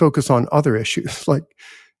 We can focus on other issues like,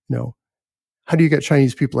 how do you get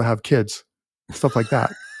Chinese people to have kids? Stuff like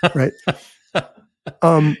that, right?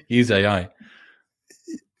 Use AI.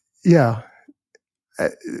 Yeah.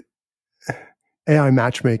 AI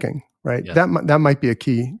matchmaking, right? Yeah. That might be a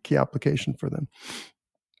key application for them.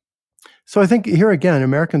 So I think here again,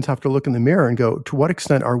 Americans have to look in the mirror and go, to what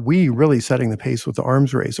extent are we really setting the pace with the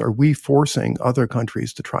arms race? Are we forcing other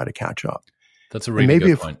countries to try to catch up? That's a really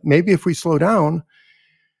good point. Maybe if we slow down,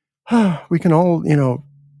 we can all,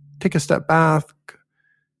 take a step back,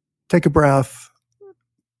 take a breath,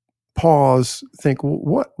 pause, think,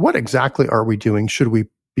 what exactly are we doing? Should we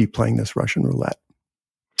be playing this Russian roulette?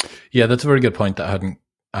 Yeah, that's a very good point that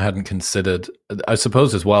I hadn't considered. I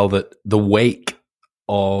suppose as well that the wake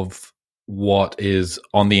of what is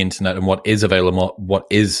on the internet and what is available, what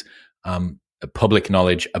is public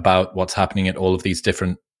knowledge about what's happening at all of these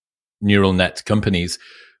different neural net companies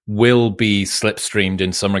will be slipstreamed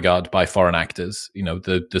in some regard by foreign actors.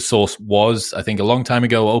 The source was, I think, a long time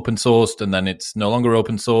ago open sourced, and then it's no longer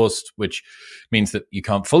open sourced, which means that you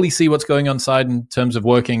can't fully see what's going on inside in terms of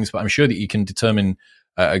workings, but I'm sure that you can determine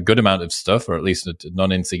a good amount of stuff, or at least a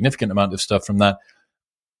non-insignificant amount of stuff from that.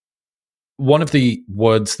 One of the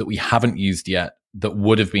words that we haven't used yet that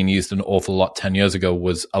would have been used an awful lot 10 years ago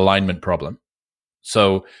was alignment problem.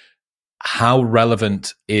 So how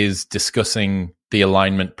relevant is discussing the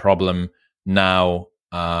alignment problem now?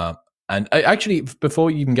 And actually,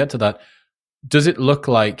 before you even get to that, does it look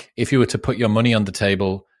like, if you were to put your money on the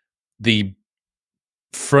table, the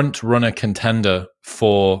front runner contender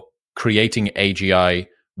for creating AGI,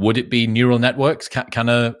 would it be neural networks? Can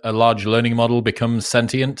a large learning model become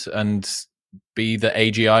sentient and be the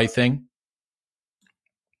AGI thing?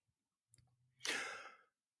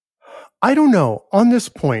 I don't know. On this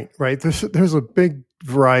point, right, there's a big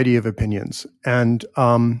variety of opinions. And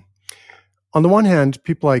on the one hand,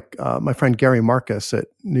 people like my friend Gary Marcus at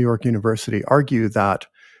New York University argue that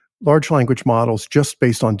large language models just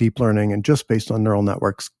based on deep learning and just based on neural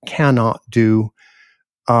networks cannot do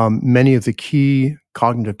many of the key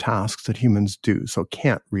cognitive tasks that humans do, so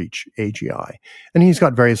can't reach AGI. And he's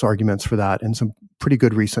got various arguments for that in some pretty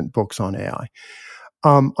good recent books on AI.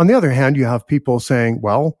 On the other hand, you have people saying,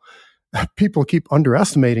 well, people keep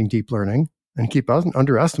underestimating deep learning and keep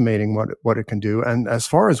underestimating what it can do. And as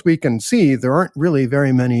far as we can see, there aren't really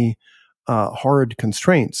very many hard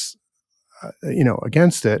constraints,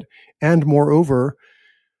 against it. And moreover,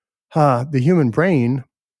 the human brain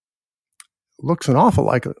looks an awful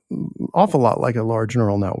lot like a large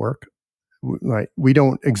neural network. Right? We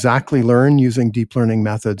don't exactly learn using deep learning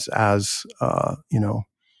methods as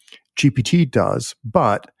GPT does,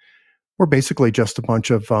 but we're basically just a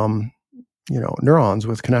bunch of neurons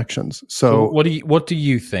with connections. So what do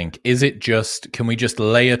you think? Is it just, can we just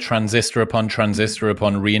layer transistor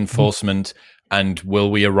upon reinforcement, and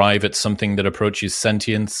will we arrive at something that approaches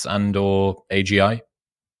sentience and or AGI?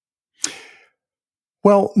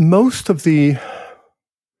 Well, most of the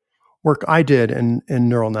work I did in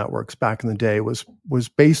neural networks back in the day was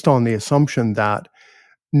based on the assumption that,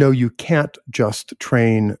 no, you can't just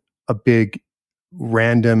train a big,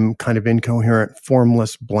 random, kind of incoherent,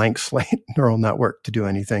 formless, blank slate neural network to do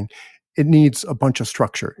anything. It needs a bunch of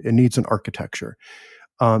structure. It needs an architecture.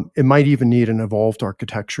 It might even need an evolved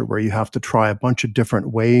architecture where you have to try a bunch of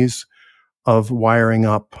different ways of wiring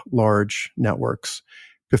up large networks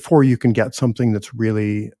before you can get something that's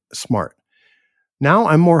really smart. Now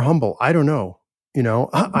I'm more humble. I don't know.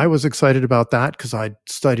 I was excited about that because I'd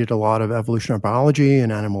studied a lot of evolutionary biology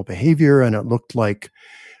and animal behavior, and it looked like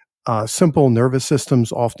simple nervous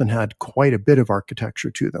systems often had quite a bit of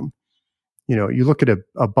architecture to them. You look at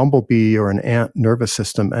a bumblebee or an ant nervous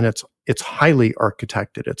system, and it's highly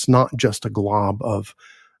architected. It's not just a glob of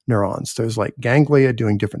neurons. There's like ganglia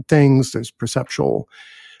doing different things. There's perceptual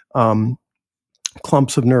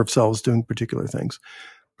clumps of nerve cells doing particular things.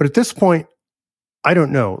 But at this point, I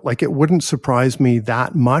don't know. Like, it wouldn't surprise me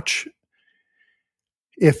that much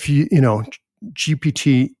if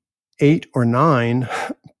GPT 8 or 9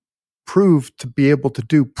 proved to be able to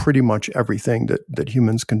do pretty much everything that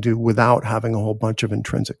humans can do without having a whole bunch of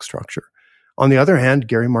intrinsic structure. On the other hand,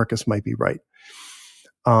 Gary Marcus might be right.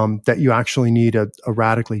 that you actually need a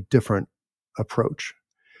radically different approach.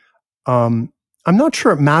 I'm not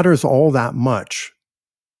sure it matters all that much,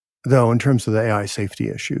 though, in terms of the AI safety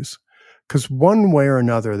issues, because one way or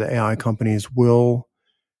another, the AI companies will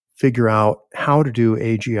figure out how to do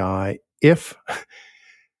AGI if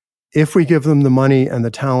we give them the money and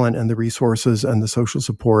the talent and the resources and the social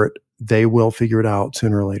support. They will figure it out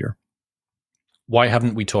sooner or later. Why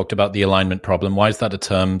haven't we talked about the alignment problem? Why is that a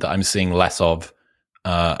term that I'm seeing less of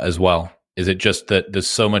as well? Is it just that there's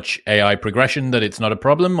so much AI progression that it's not a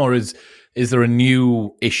problem, or is there a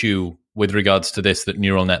new issue with regards to this that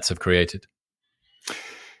neural nets have created?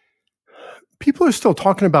 People are still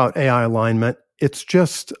talking about AI alignment. It's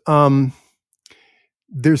just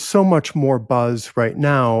there's so much more buzz right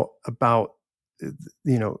now about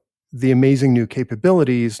the amazing new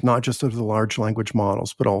capabilities, not just of the large language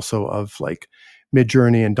models, but also of like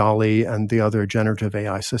Midjourney and DALL-E and the other generative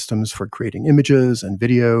AI systems for creating images and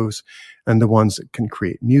videos, and the ones that can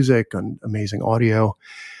create music and amazing audio.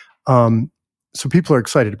 So people are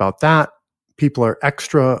excited about that. People are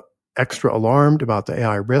extra alarmed about the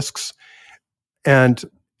AI risks. And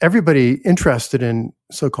everybody interested in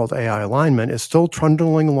so-called AI alignment is still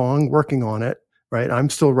trundling along, working on it, right? I'm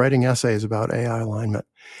still writing essays about AI alignment.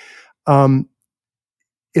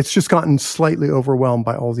 It's just gotten slightly overwhelmed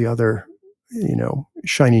by all the other,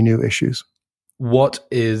 shiny new issues. What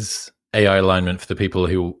is AI alignment for the people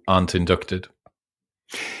who aren't inducted?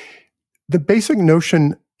 The basic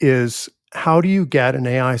notion is, how do you get an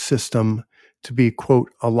AI system to be,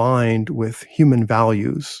 quote, aligned with human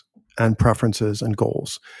values and preferences and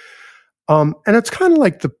goals? And it's kind of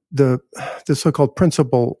like the so-called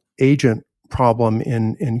principal agent problem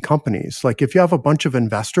in companies. Like if you have a bunch of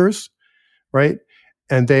investors, right,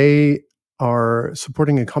 and they are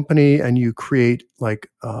supporting a company, and you create like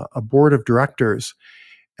a board of directors,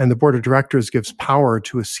 and the board of directors gives power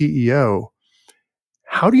to a CEO,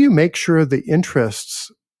 how do you make sure the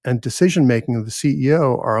interests and decision-making of the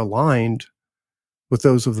CEO are aligned with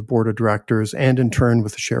those of the board of directors and in turn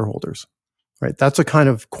with the shareholders? Right? That's a kind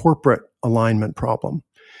of corporate alignment problem.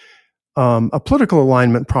 A political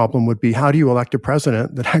alignment problem would be, how do you elect a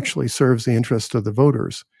president that actually serves the interests of the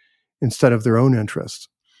voters instead of their own interests?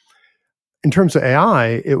 In terms of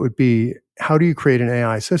AI, it would be, how do you create an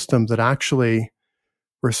AI system that actually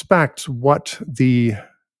respects what the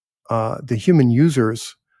human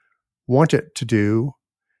users want it to do,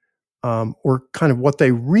 or kind of what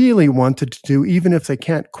they really wanted to do, even if they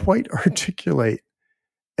can't quite articulate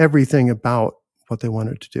everything about what they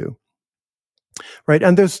wanted to do, right?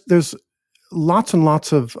 And there's lots and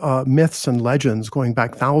lots of myths and legends going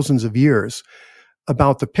back thousands of years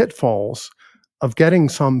about the pitfalls of getting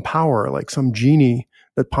some power, like some genie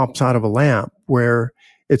that pops out of a lamp, where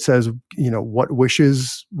it says, what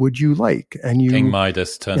wishes would you like? And King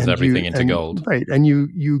Midas turns everything into gold, right? And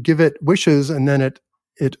you give it wishes, and then it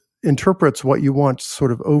interprets what you want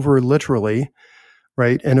sort of over literally,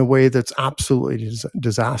 right, in a way that's absolutely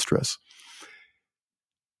disastrous.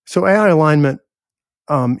 So AI alignment,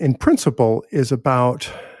 in principle, is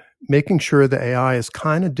about making sure the AI is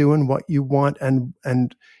kind of doing what you want,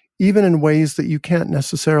 and even in ways that you can't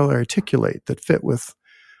necessarily articulate, that fit with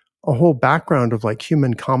a whole background of like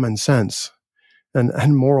human common sense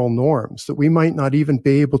and moral norms that we might not even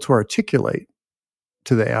be able to articulate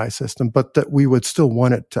to the AI system, but that we would still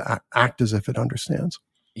want it to act as if it understands.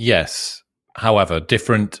 Yes. However,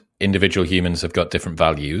 different individual humans have got different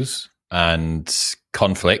values, and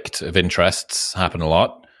conflict of interests happen a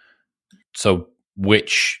lot. So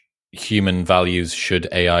which human values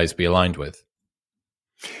should AIs be aligned with?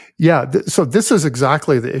 Yeah, so this is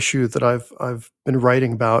exactly the issue that I've been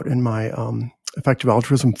writing about in my Effective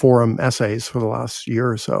Altruism Forum essays for the last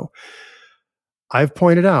year or so. I've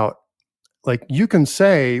pointed out, like, you can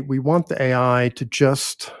say we want the AI to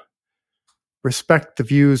just respect the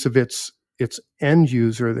views of its end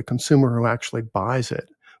user, the consumer who actually buys it.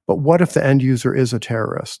 But what if the end user is a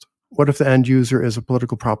terrorist? What if the end user is a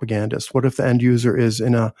political propagandist? What if the end user is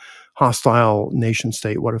in a hostile nation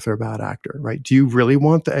state? What if they're a bad actor, right? Do you really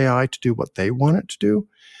want the AI to do what they want it to do?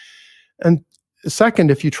 And second,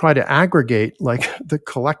 if you try to aggregate like the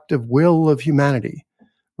collective will of humanity,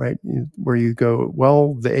 right, where you go,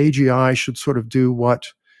 well, the AGI should sort of do what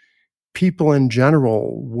people in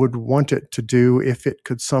general would want it to do if it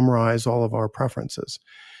could summarize all of our preferences.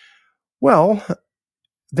 Well,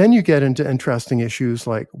 then you get into interesting issues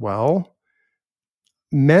like, well,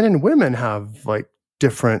 men and women have like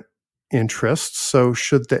different interests. So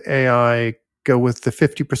should the AI go with the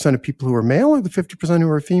 50% of people who are male or the 50% who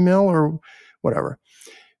are female or whatever?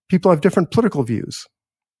 People have different political views,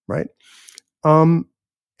 right?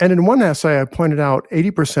 And in one essay, I pointed out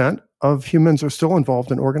 80% of humans are still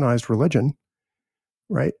involved in organized religion,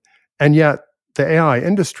 right? And yet the AI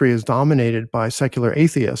industry is dominated by secular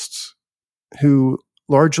atheists who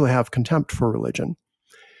largely have contempt for religion.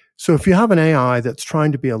 So if you have an AI that's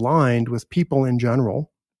trying to be aligned with people in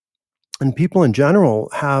general, and people in general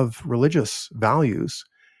have religious values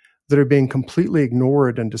that are being completely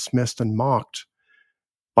ignored and dismissed and mocked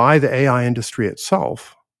by the AI industry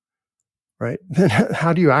itself, right? Then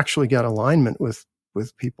how do you actually get alignment with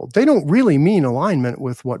people? They don't really mean alignment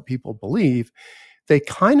with what people believe. They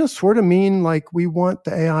kind of sort of mean like we want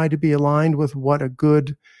the AI to be aligned with what a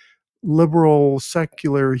good liberal,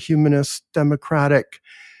 secular, humanist, democratic,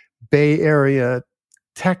 Bay Area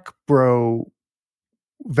tech bro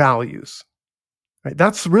values. Right?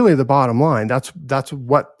 That's really the bottom line. That's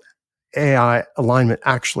what AI alignment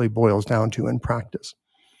actually boils down to in practice.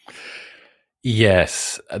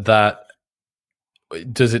 Yes, that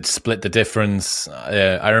does it split the difference?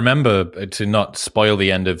 I remember, to not spoil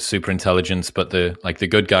the end of superintelligence, but the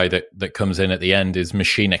good guy that comes in at the end is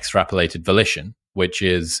machine extrapolated volition, which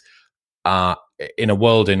is in a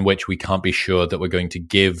world in which we can't be sure that we're going to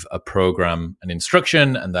give a program an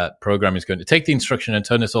instruction and that program is going to take the instruction and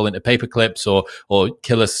turn us all into paper clips or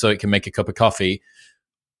kill us so it can make a cup of coffee.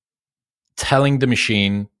 Telling the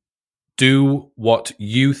machine, do what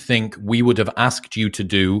you think we would have asked you to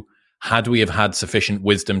do had we have had sufficient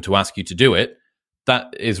wisdom to ask you to do it.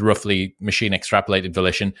 That is roughly machine extrapolated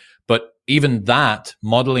volition. But even that,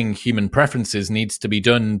 modeling human preferences needs to be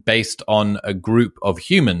done based on a group of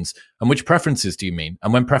humans. And which preferences do you mean?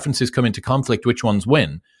 And when preferences come into conflict, which ones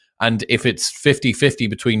win? And if it's 50-50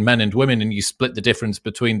 between men and women and you split the difference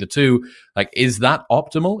between the two, like, is that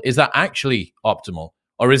optimal? Is that actually optimal?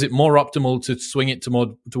 Or is it more optimal to swing it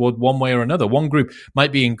toward one way or another? One group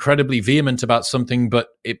might be incredibly vehement about something, but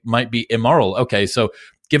it might be immoral. Okay, so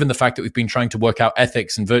given the fact that we've been trying to work out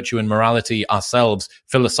ethics and virtue and morality ourselves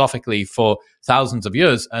philosophically for thousands of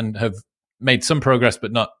years and have made some progress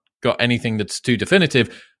but not got anything that's too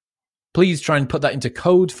definitive, please try and put that into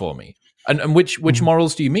code for me. And which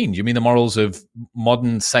morals do you mean? Do you mean the morals of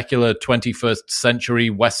modern, secular, 21st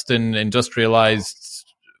century, Western, industrialized,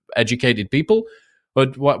 educated people?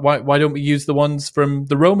 But why don't we use the ones from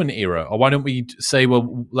the Roman era? Or why don't we say,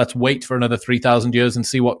 well, let's wait for another 3,000 years and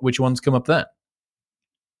see which ones come up then?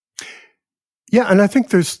 Yeah, and I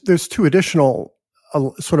think there's two additional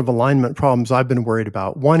sort of alignment problems I've been worried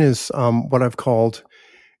about. One is what I've called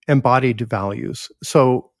embodied values.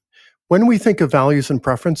 So when we think of values and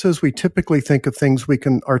preferences, we typically think of things we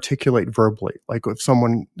can articulate verbally. Like if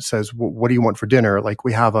someone says, well, what do you want for dinner? Like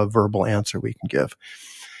we have a verbal answer we can give.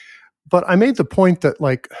 But I made the point that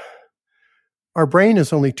like our brain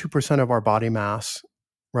is only 2% of our body mass,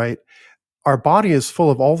 right? Our body is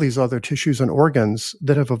full of all these other tissues and organs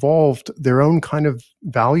that have evolved their own kind of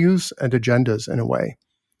values and agendas in a way,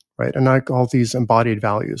 right? And I call these embodied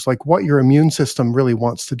values. Like what your immune system really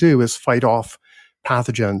wants to do is fight off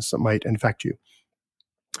pathogens that might infect you.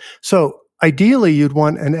 So ideally, you'd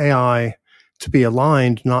want an AI to be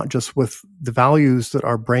aligned not just with the values that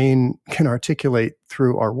our brain can articulate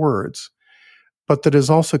through our words, but that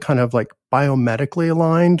is also kind of like biomedically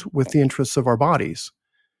aligned with the interests of our bodies,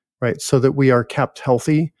 right? So that we are kept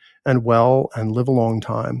healthy and well and live a long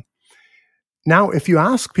time. Now, if you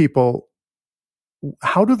ask people,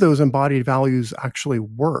 how do those embodied values actually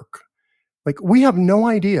work? Like we have no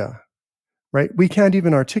idea, right? We can't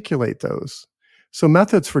even articulate those. So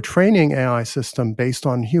methods for training AI system based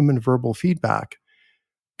on human verbal feedback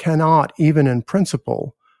cannot, even in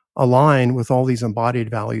principle, align with all these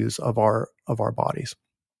embodied values of our bodies.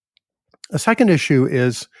 A second issue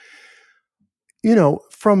is,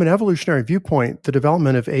 from an evolutionary viewpoint, the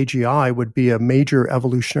development of AGI would be a major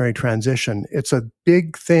evolutionary transition. It's a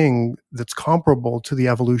big thing that's comparable to the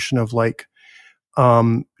evolution of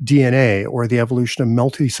DNA or the evolution of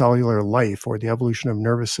multicellular life or the evolution of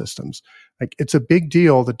nervous systems. Like it's a big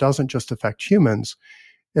deal that doesn't just affect humans.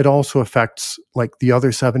 It also affects like the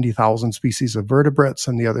other 70,000 species of vertebrates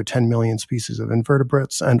and the other 10 million species of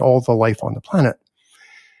invertebrates and all the life on the planet.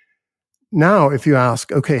 Now, if you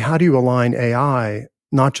ask, okay, how do you align AI,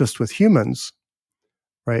 not just with humans,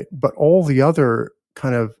 right, but all the other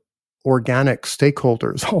kind of organic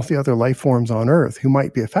stakeholders, all the other life forms on Earth who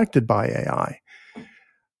might be affected by AI?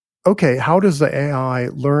 Okay, how does the AI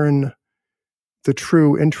learn the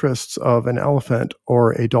true interests of an elephant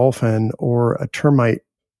or a dolphin or a termite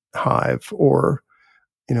hive or,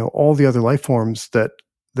 all the other life forms that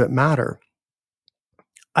matter?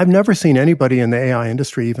 I've never seen anybody in the AI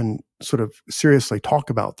industry even sort of seriously talk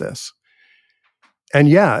about this. And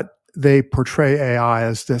yet they portray AI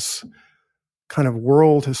as this kind of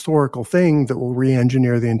world historical thing that will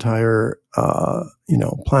re-engineer the entire,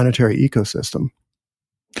 planetary ecosystem.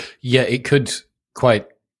 Yeah, it could quite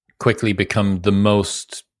quickly become the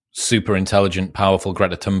most super intelligent, powerful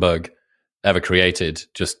Greta Thunberg ever created,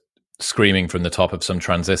 just screaming from the top of some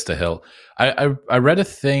transistor hill. I read a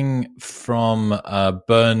thing from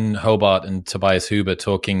Bern Hobart and Tobias Huber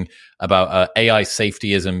talking about AI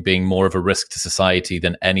safetyism being more of a risk to society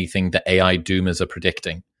than anything the AI doomers are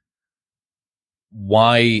predicting.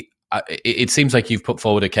 Why? It seems like you've put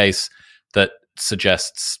forward a case that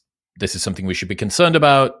suggests this is something we should be concerned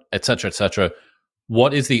about, et cetera, et cetera.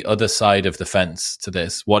 What is the other side of the fence to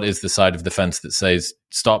this? What is the side of the fence that says,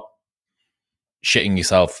 stop shitting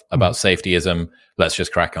yourself about safetyism, let's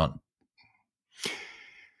just crack on?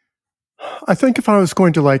 I think if I was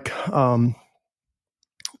going to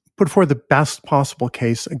put forward the best possible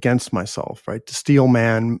case against myself, right, to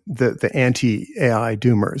steelman the anti-AI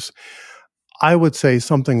doomers, I would say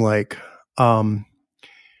something like,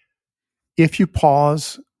 if you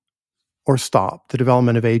pause or stop the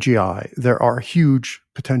development of AGI, there are huge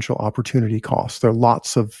potential opportunity costs. There are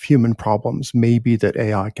lots of human problems maybe that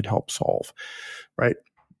AI could help solve, right?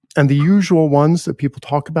 And the usual ones that people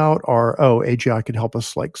talk about are, AGI could help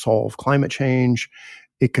us solve climate change.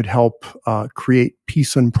 It could help create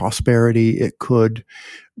peace and prosperity. It could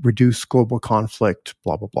reduce global conflict,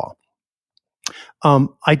 blah, blah, blah.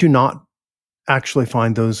 I do not actually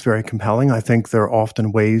find those very compelling. I think there are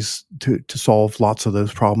often ways to solve lots of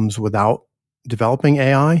those problems without developing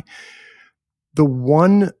AI. The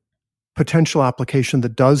one potential application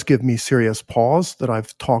that does give me serious pause that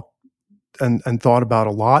I've talked and thought about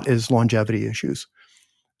a lot is longevity issues.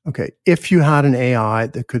 Okay, if you had an AI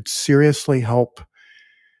that could seriously help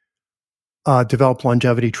develop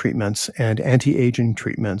longevity treatments and anti-aging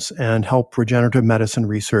treatments and help regenerative medicine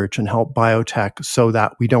research and help biotech so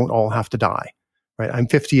that we don't all have to die, right? I'm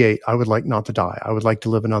 58. I would like not to die. I would like to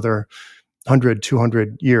live another 100,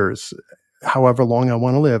 200 years. However long I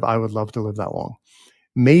want to live, I would love to live that long.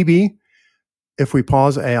 Maybe if we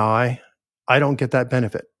pause AI, I don't get that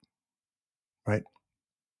benefit, right?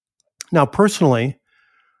 Now, personally,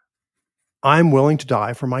 I'm willing to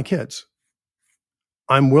die for my kids.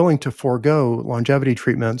 I'm willing to forego longevity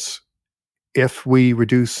treatments if we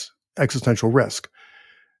reduce existential risk.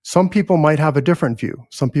 Some people might have a different view.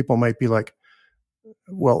 Some people might be like,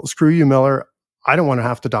 well, screw you, Miller. I don't want to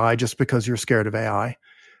have to die just because you're scared of AI.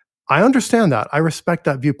 I understand that. I respect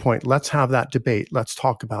that viewpoint. Let's have that debate. Let's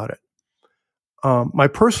talk about it. My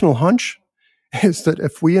personal hunch is that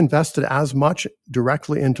if we invested as much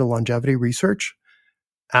directly into longevity research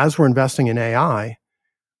as we're investing in AI,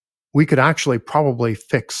 we could actually probably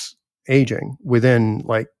fix aging within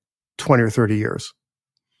 20 or 30 years.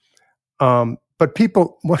 But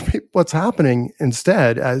what's happening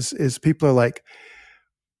instead is people are like,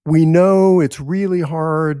 we know it's really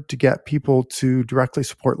hard to get people to directly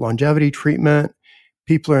support longevity treatment.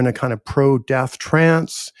 People are in a kind of pro-death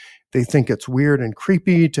trance. They think it's weird and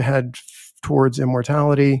creepy to head towards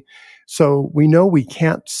immortality. So we know we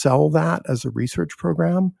can't sell that as a research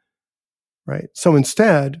program, right? So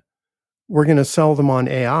instead, we're going to sell them on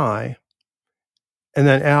AI, and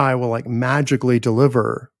then AI will magically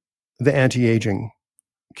deliver the anti-aging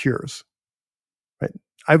cures, right?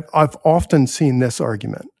 I've often seen this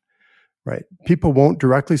argument, right? People won't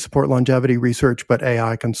directly support longevity research, but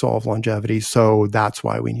AI can solve longevity, so that's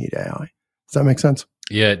why we need AI. Does that make sense?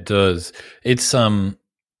 Yeah, it does. It's I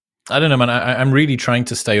don't know, man. I'm really trying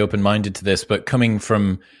to stay open-minded to this, but coming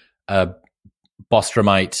from a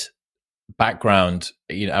Bostromite background,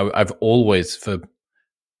 I've always, for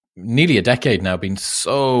nearly a decade now, been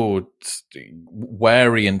so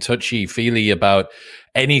wary and touchy-feely about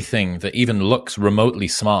anything that even looks remotely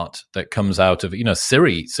smart that comes out of,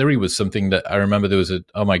 Siri. Siri was something that I remember there was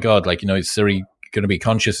oh my God, is Siri going to be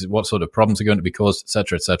conscious? What sort of problems are going to be caused, et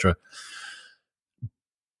cetera, et cetera.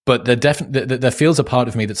 But there feels a part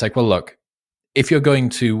of me that's like, well, look, if you're going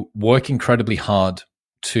to work incredibly hard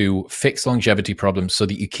to fix longevity problems so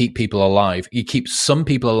that you keep people alive, you keep some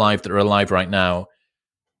people alive that are alive right now,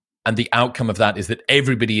 and the outcome of that is that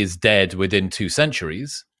everybody is dead within 2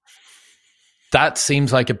 centuries, that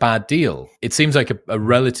seems like a bad deal. It seems like a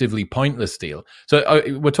relatively pointless deal. So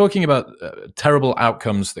we're talking about terrible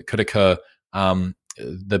outcomes that could occur,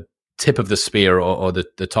 the tip of the spear or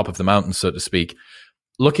the top of the mountain, so to speak.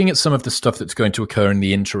 Looking at some of the stuff that's going to occur in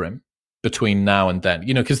the interim between now and then,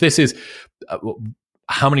 because this is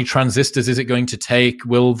how many transistors is it going to take?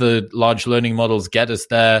 Will the large learning models get us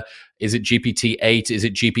there? Is it GPT-8? Is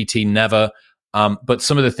it GPT never? But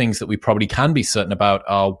some of the things that we probably can be certain about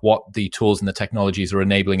are what the tools and the technologies are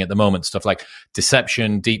enabling at the moment. Stuff like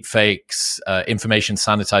deception, deep fakes, information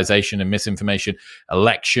sanitization and misinformation,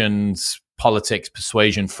 elections, politics,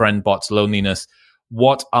 persuasion, friend bots, loneliness.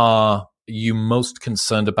 What are you most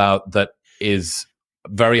concerned about that is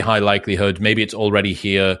very high likelihood? Maybe it's already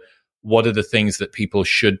here. What are the things that people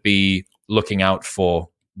should be looking out for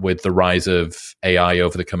with the rise of AI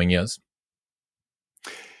over the coming years?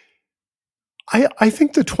 I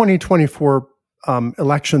think the 2024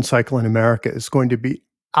 election cycle in America is going to be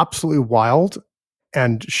absolutely wild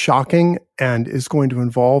and shocking, and is going to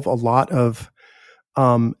involve a lot of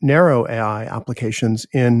narrow AI applications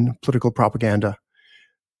in political propaganda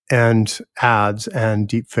and ads and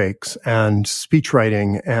deepfakes and speech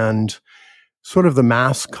writing and sort of the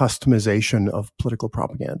mass customization of political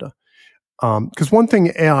propaganda. Because one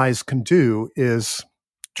thing AIs can do is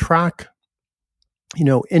track,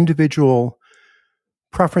 individual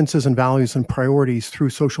preferences and values and priorities through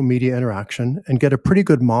social media interaction and get a pretty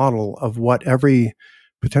good model of what every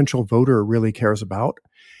potential voter really cares about,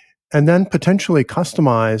 and then potentially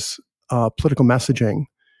customize political messaging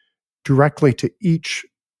directly to each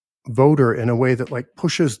voter in a way that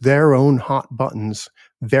pushes their own hot buttons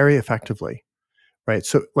very effectively. Right.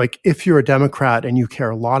 So if you're a Democrat and you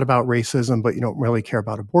care a lot about racism, but you don't really care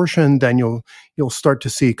about abortion, then you'll start to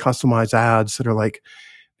see customized ads that are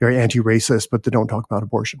very anti-racist, but they don't talk about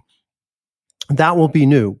abortion. That will be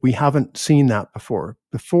new. We haven't seen that before.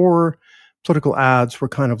 Before, political ads were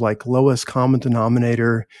kind of like lowest common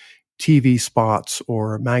denominator TV spots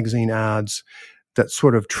or magazine ads that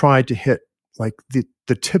sort of tried to hit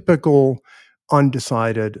the typical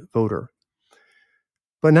undecided voter.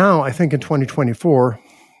 But now I think in 2024,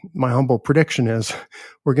 my humble prediction is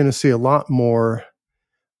we're going to see a lot more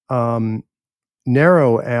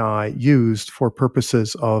narrow AI used for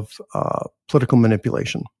purposes of political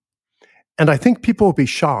manipulation. And I think people will be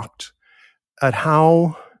shocked at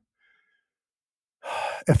how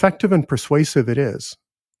effective and persuasive it is.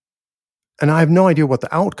 And I have no idea what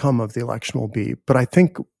the outcome of the election will be, but I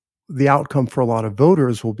think the outcome for a lot of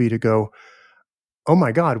voters will be to go, oh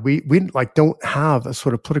my God, we don't have a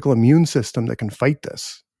sort of political immune system that can fight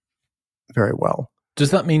this very well.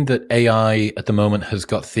 Does that mean that AI at the moment has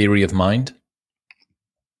got theory of mind?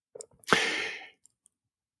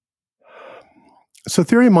 So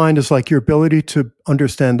theory of mind is your ability to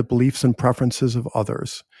understand the beliefs and preferences of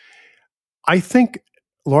others. I think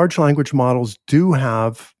large language models do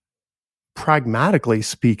have, pragmatically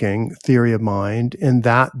speaking, theory of mind in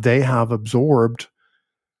that they have absorbed,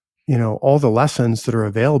 all the lessons that are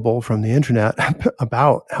available from the internet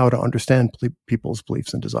about how to understand people's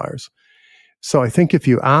beliefs and desires. So I think if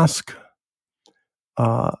you ask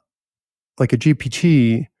a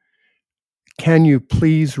GPT, can you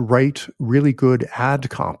please write really good ad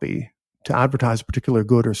copy to advertise a particular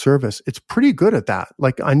good or service? It's pretty good at that.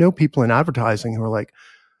 I know people in advertising who are like,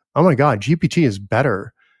 oh my God, GPT is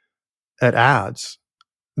better at ads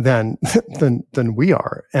than we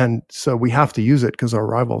are. And so we have to use it because our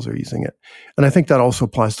rivals are using it. And I think that also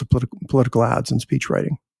applies to political ads and speech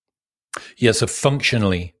writing. Yeah, so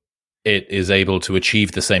functionally, it is able to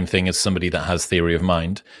achieve the same thing as somebody that has theory of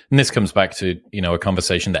mind. And this comes back to, a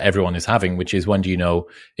conversation that everyone is having, which is, when do you know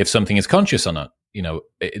if something is conscious or not?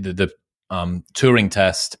 The Turing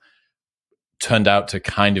test turned out to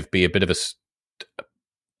kind of be a bit of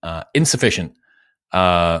a insufficient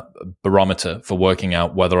barometer for working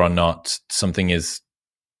out whether or not something is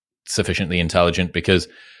sufficiently intelligent, because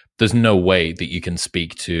there's no way that you can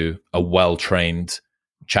speak to a well-trained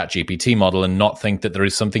ChatGPT model and not think that there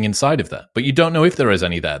is something inside of that. But you don't know if there is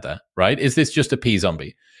any there, right? Is this just a pea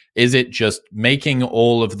zombie? Is it just making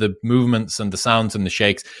all of the movements and the sounds and the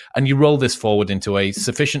shakes? And you roll this forward into a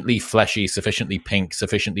sufficiently fleshy, sufficiently pink,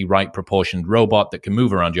 sufficiently right proportioned robot that can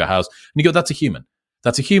move around your house. And you go, that's a human.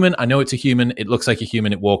 That's a human. I know it's a human. It looks like a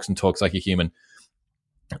human. It walks and talks like a human.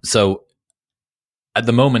 So at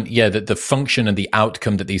the moment, yeah, the function and the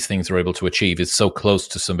outcome that these things are able to achieve is so close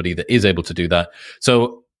to somebody that is able to do that.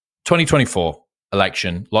 So 2024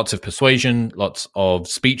 election, lots of persuasion, lots of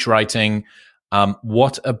speech writing.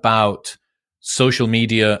 What about social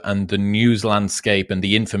media and the news landscape and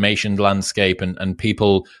the information landscape and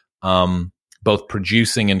people both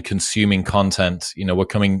producing and consuming content?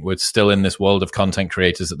 We're still in this world of content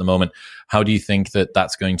creators at the moment. How do you think that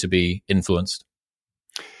that's going to be influenced?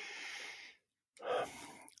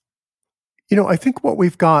 I think what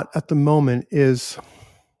we've got at the moment is,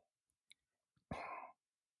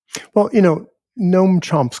 well, Noam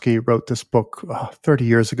Chomsky wrote this book 30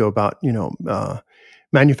 years ago about,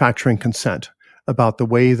 manufacturing consent. about the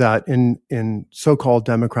way that in so-called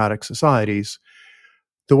democratic societies,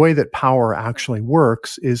 the way that power actually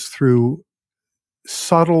works is through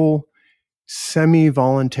subtle,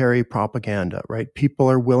 semi-voluntary propaganda, right? People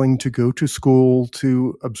are willing to go to school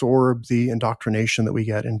to absorb the indoctrination that we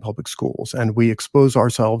get in public schools, and we expose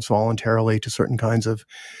ourselves voluntarily to certain kinds of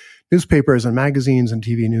newspapers and magazines and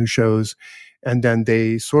TV news shows, and then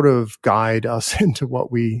they sort of guide us into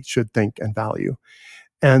what we should think and value.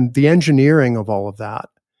 And the engineering of all of that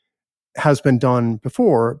has been done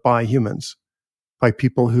before by humans, by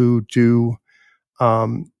people who do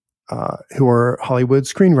who are Hollywood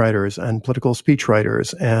screenwriters and political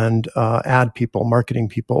speechwriters and ad people, marketing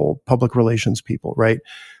people, public relations people, right?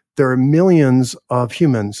 There are millions of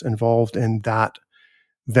humans involved in that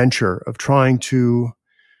venture of trying to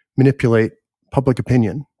manipulate public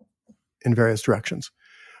opinion in various directions.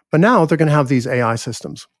 But now they're going to have these AI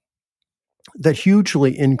systems that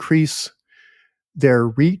hugely increase their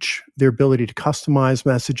reach, their ability to customize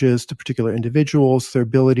messages to particular individuals, their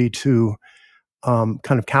ability to kind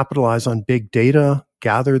of capitalize on big data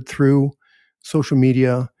gathered through social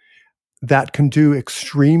media that can do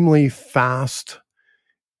extremely fast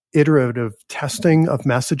iterative testing of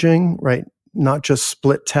messaging, right? Not just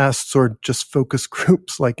split tests or just focus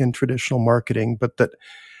groups like in traditional marketing, but that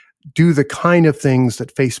do the kind of things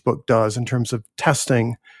that Facebook does in terms of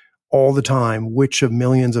testing all the time which of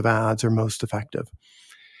millions of ads are most effective.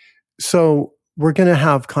 So we're going to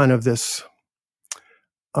have kind of this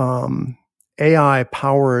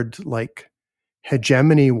AI-powered like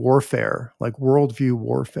hegemony warfare, like worldview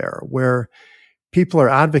warfare, where people are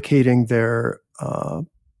advocating their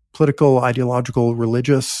political, ideological,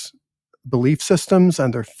 religious belief systems,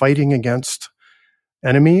 and they're fighting against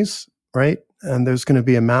enemies, right? And there's going to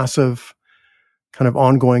be a massive kind of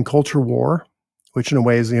ongoing culture war, which in a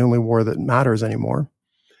way is the only war that matters anymore.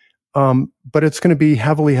 But it's going to be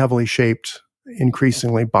heavily, heavily shaped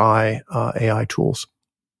increasingly by AI tools.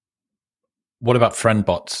 What about friend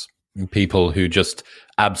bots? People who just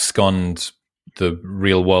abscond the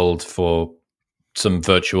real world for some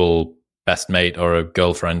virtual best mate or a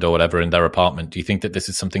girlfriend or whatever in their apartment. Do you think that this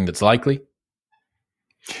is something that's likely?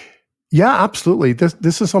 Yeah, absolutely.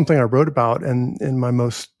 This is something I wrote about in my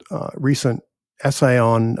most recent essay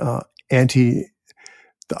on a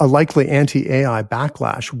likely anti-AI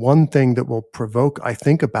backlash. One thing that will provoke, I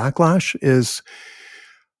think, a backlash is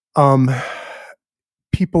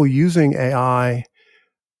people using AI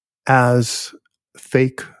as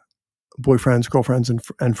fake boyfriends, girlfriends,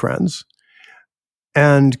 and friends,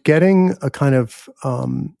 and getting a kind of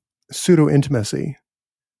pseudo-intimacy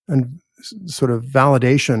and sort of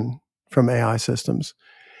validation from AI systems.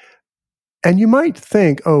 And you might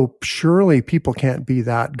think, oh, surely people can't be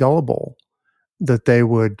that gullible that they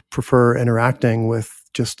would prefer interacting with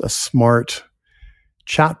just a smart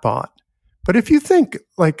chatbot. But if you think,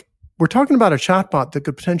 like, we're talking about a chatbot that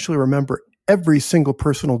could potentially remember every single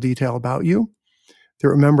personal detail about you, that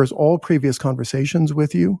remembers all previous conversations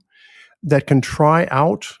with you, that can try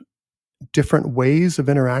out different ways of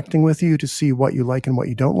interacting with you to see what you like and what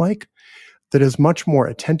you don't like, that is much more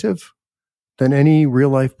attentive than any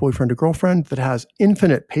real-life boyfriend or girlfriend, that has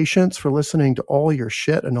infinite patience for listening to all your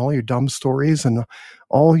shit and all your dumb stories and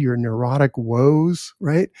all your neurotic woes,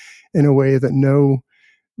 right? In a way that no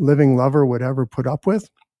living lover would ever put up with.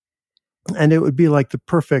 And it would be like the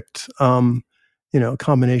perfect,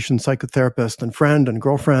 combination psychotherapist and friend and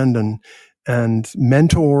girlfriend and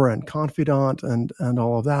mentor and confidant and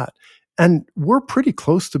all of that. And we're pretty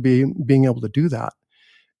close to being able to do that.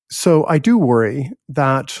 So I do worry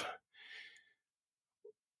that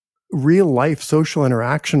real life social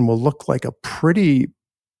interaction will look like a pretty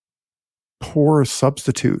poor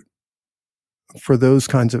substitute for those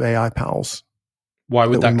kinds of AI pals. Why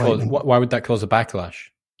would that cause a backlash?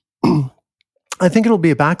 I think it'll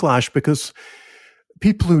be a backlash because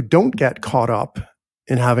people who don't get caught up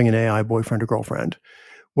in having an AI boyfriend or girlfriend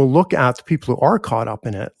will look at the people who are caught up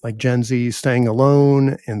in it, like Gen Z staying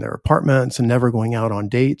alone in their apartments and never going out on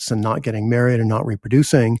dates and not getting married and not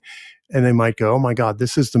reproducing. And they might go, oh my God,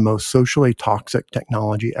 this is the most socially toxic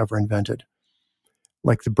technology ever invented.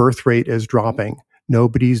 Like the birth rate is dropping.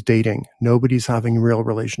 Nobody's dating. Nobody's having real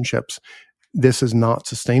relationships. This is not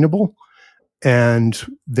sustainable. And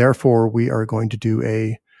therefore, we are going to do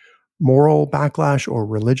a moral backlash or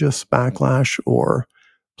religious backlash or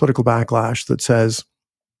political backlash that says,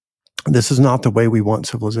 this is not the way we want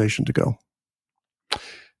civilization to go.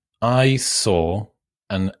 I saw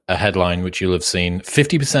a headline which you'll have seen.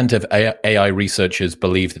 50% of AI researchers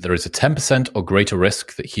believe that there is a 10% or greater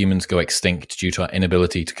risk that humans go extinct due to our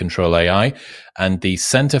inability to control AI. And the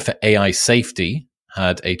Center for AI Safety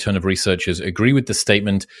had a ton of researchers agree with the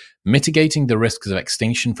statement, mitigating the risks of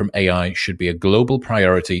extinction from AI should be a global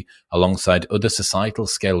priority alongside other societal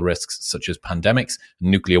scale risks such as pandemics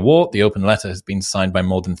and nuclear war. The open letter has been signed by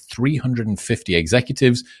more than 350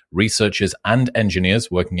 executives, researchers, and engineers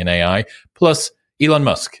working in AI, plus Elon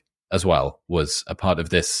Musk as well was a part of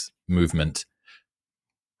this movement.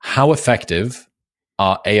 How effective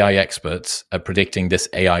are AI experts at predicting this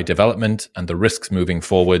AI development and the risks moving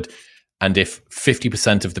forward? And if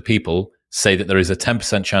 50% of the people say that there is a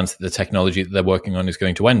 10% chance that the technology that they're working on is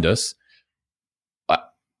going to end us,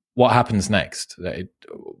 what happens next? Are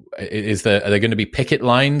there going to be picket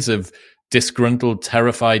lines of disgruntled,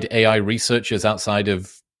 terrified AI researchers outside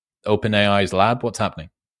of OpenAI's lab? What's happening?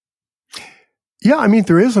 Yeah, I mean,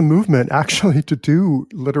 there is a movement actually to do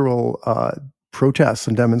literal protests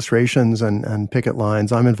and demonstrations and picket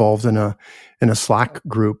lines. I'm involved in a Slack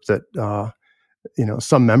group that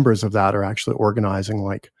some members of that are actually organizing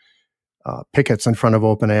like pickets in front of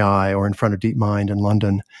OpenAI or in front of DeepMind in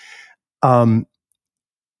London.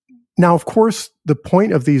 Now, of course, the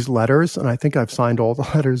point of these letters, and I think I've signed all the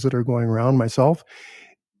letters that are going around myself,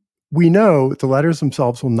 we know the letters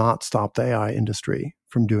themselves will not stop the AI industry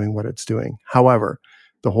from doing what it's doing. However,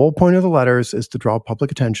 the whole point of the letters is to draw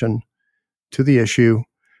public attention to the issue,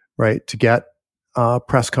 right? To get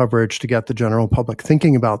press coverage, to get the general public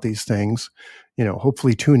thinking about these things,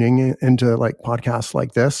 hopefully tuning into like podcasts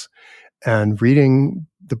like this and reading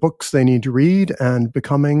the books they need to read and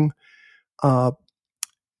becoming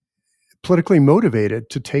politically motivated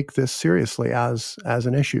to take this seriously as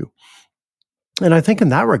an issue. And I think in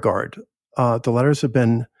that regard, the letters have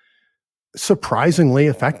been surprisingly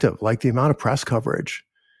effective. Like the amount of press coverage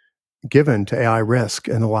given to AI risk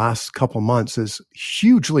in the last couple months is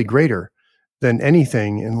hugely greater than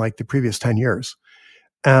anything in like the previous 10 years.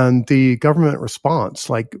 And the government response,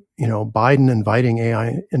 like, Biden inviting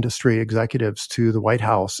AI industry executives to the White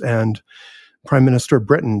House and Prime Minister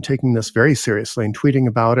Britain taking this very seriously and tweeting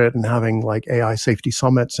about it and having like AI safety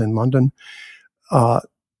summits in London.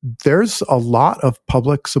 There's a lot of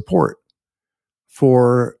public support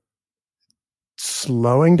for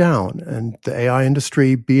slowing down and the AI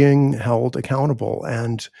industry being held accountable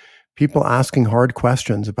and people asking hard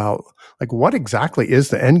questions about like, what exactly is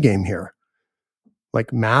the end game here?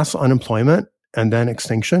 Like mass unemployment and then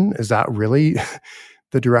extinction? Is that really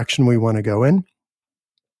the direction we want to go in?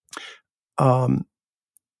 And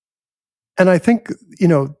I think,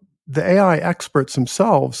 the AI experts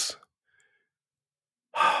themselves,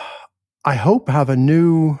 I hope, have a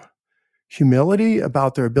new humility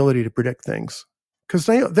about their ability to predict things, because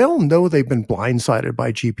they'll know they've been blindsided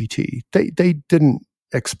by GPT. They didn't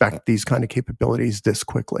expect these kind of capabilities this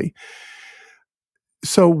quickly.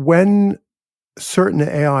 So when certain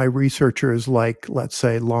AI researchers, like let's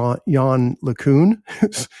say Jan LeCun,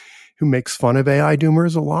 who makes fun of AI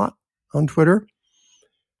doomers a lot on Twitter,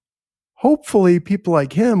 hopefully people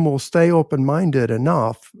like him will stay open-minded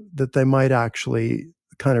enough that they might actually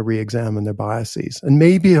kind of re-examine their biases. And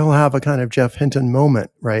maybe he'll have a kind of Jeff Hinton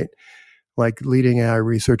moment, right? Like leading AI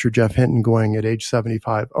researcher Jeff Hinton going at age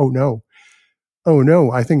 75, oh no,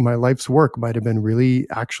 I think my life's work might have been really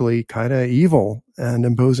actually kind of evil and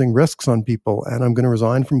imposing risks on people. And I'm going to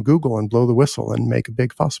resign from Google and blow the whistle and make a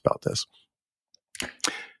big fuss about this.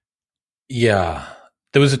 Yeah.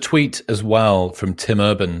 There was a tweet as well from Tim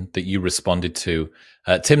Urban that you responded to.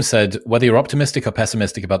 Tim said, whether you're optimistic or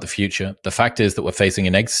pessimistic about the future, the fact is that we're facing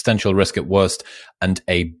an existential risk at worst and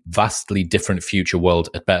a vastly different future world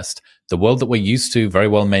at best. The world that we're used to very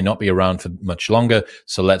well may not be around for much longer,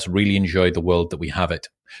 so let's really enjoy the world that we have it.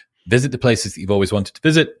 Visit the places that you've always wanted to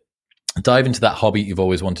visit. Dive into that hobby you've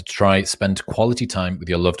always wanted to try. Spend quality time with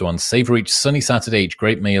your loved ones. Savor each sunny Saturday, each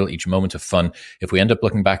great meal, each moment of fun. If we end up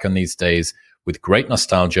looking back on these days with great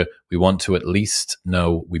nostalgia, we want to at least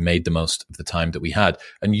know we made the most of the time that we had.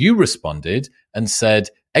 And you responded and said,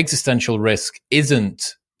 existential risk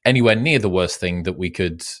isn't anywhere near the worst thing that we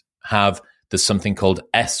could have. There's something called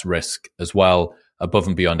S risk as well, above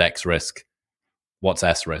and beyond X risk. What's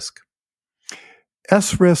S risk?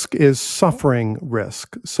 S risk is suffering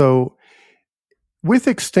risk. So with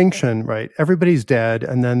extinction, right, everybody's dead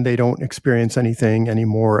and then they don't experience anything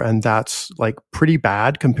anymore. And that's like pretty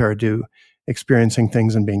bad compared to experiencing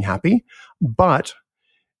things and being happy. But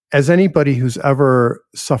as anybody who's ever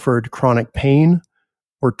suffered chronic pain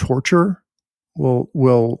or torture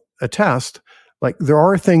will attest, like there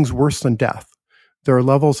are things worse than death. There are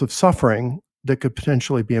levels of suffering that could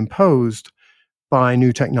potentially be imposed by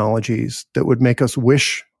new technologies that would make us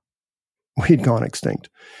wish we'd gone extinct.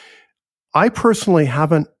 I personally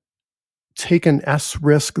haven't taken S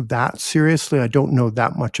risk that seriously. I don't know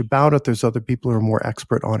that much about it. There's other people who are more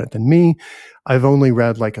expert on it than me. I've only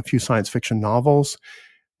read like a few science fiction novels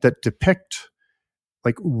that depict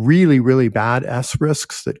like really, really bad S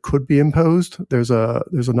risks that could be imposed. There's a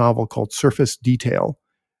novel called Surface Detail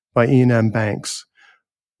by Ian M. Banks,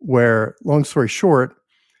 where, long story short,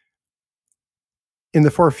 in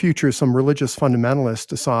the far future, some religious fundamentalists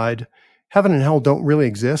decide heaven and hell don't really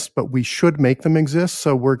exist, but we should make them exist.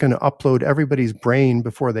 So we're going to upload everybody's brain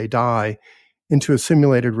before they die into a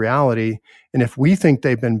simulated reality. And if we think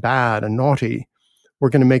they've been bad and naughty, we're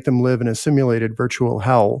going to make them live in a simulated virtual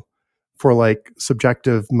hell for like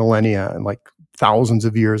subjective millennia and like thousands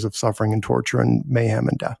of years of suffering and torture and mayhem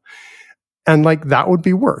and death. And like that would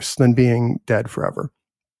be worse than being dead forever.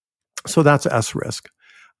 So that's S risk.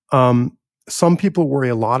 Some people worry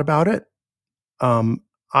a lot about it.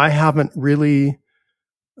 I haven't really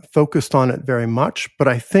focused on it very much, but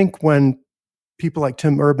I think when people like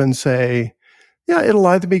Tim Urban say, yeah, it'll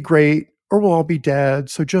either be great or we'll all be dead,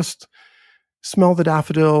 so just smell the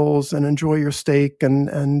daffodils and enjoy your steak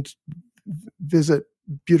and visit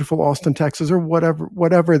beautiful Austin, Texas, or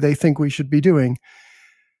whatever they think we should be doing.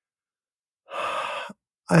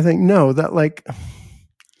 I think, no, that like,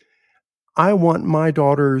 I want my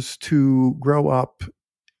daughters to grow up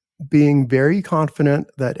being very confident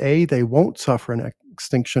that A, they won't suffer an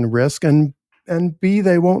extinction risk, and B,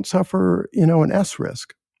 they won't suffer, an S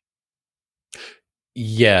risk.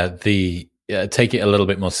 Yeah, take it a little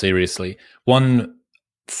bit more seriously. One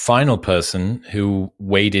final person who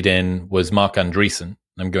waded in was Mark Andreessen.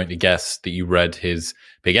 I'm going to guess that you read his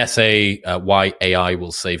big essay, Why AI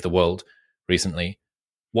Will Save the World, recently.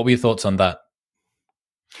 What were your thoughts on that?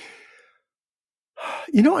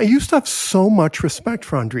 I used to have so much respect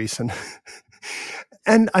for Andreessen.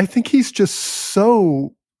 And I think he's just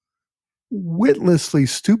so witlessly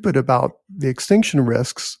stupid about the extinction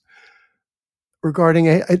risks regarding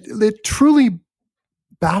AI. It truly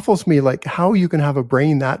baffles me, like how you can have a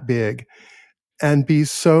brain that big and be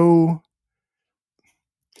so...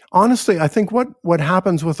 Honestly, I think what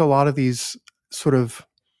happens with a lot of these sort of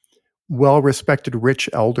well-respected rich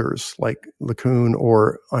elders like LeCun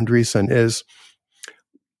or Andreessen is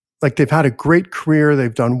like they've had a great career,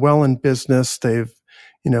 they've done well in business, they've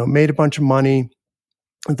made a bunch of money.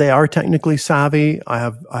 They are technically savvy. I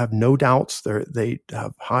have no doubts. They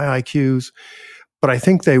have high IQs, but I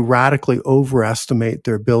think they radically overestimate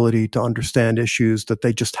their ability to understand issues that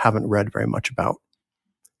they just haven't read very much about.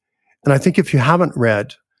 And I think if you haven't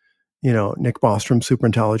read, Nick Bostrom's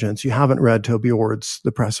Superintelligence, you haven't read Toby Ord's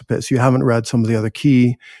The Precipice, you haven't read some of the other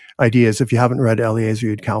key ideas, if you haven't read Eliezer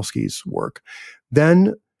Yudkowsky's work,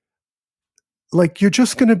 then like you're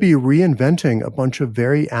just going to be reinventing a bunch of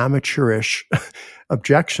very amateurish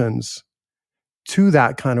objections to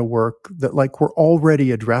that kind of work that like were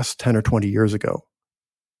already addressed 10 or 20 years ago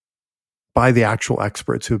by the actual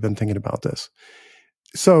experts who have been thinking about this.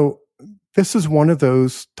 So this is one of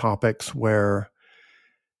those topics where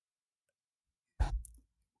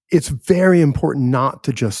it's very important not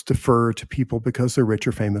to just defer to people because they're rich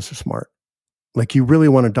or famous or smart. Like you really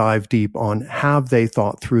want to dive deep on, have they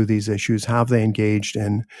thought through these issues? Have they engaged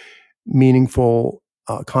in meaningful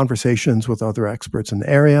conversations with other experts in the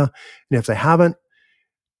area? And if they haven't,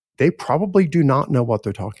 they probably do not know what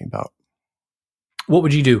they're talking about. What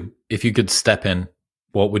would you do if you could step in?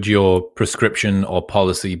 What would your prescription or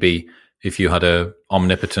policy be if you had a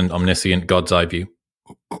omnipotent, omniscient God's eye view?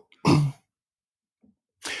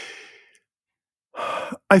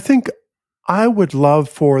 I think I would love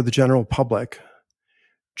for the general public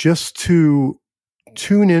just to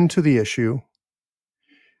tune into the issue,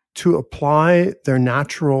 to apply their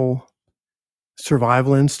natural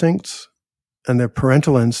survival instincts and their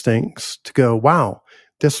parental instincts to go, wow,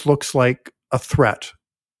 this looks like a threat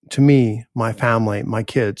to me, my family, my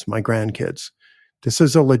kids, my grandkids. This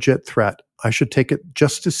is a legit threat. I should take it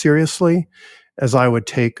just as seriously as I would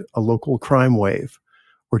take a local crime wave,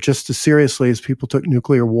 or just as seriously as people took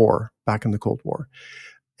nuclear war back in the Cold War.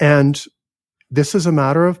 And this is a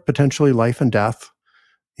matter of potentially life and death,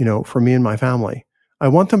 for me and my family. I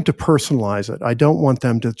want them to personalize it. I don't want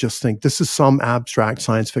them to just think this is some abstract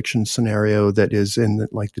science fiction scenario that is in the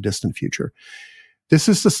distant future. This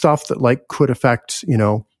is the stuff that could affect,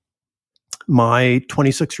 my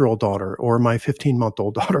 26-year-old daughter or my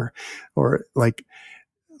 15-month-old daughter, or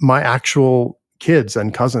my actual kids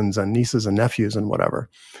and cousins and nieces and nephews and whatever.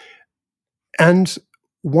 And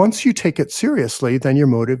once you take it seriously, then you're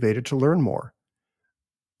motivated to learn more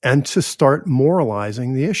and to start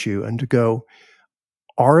moralizing the issue and to go,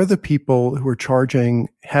 are the people who are charging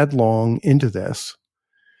headlong into this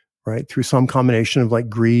right? Through some combination of like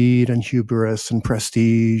greed and hubris and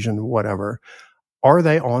prestige and whatever. Are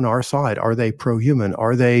they on our side? Are they pro-human?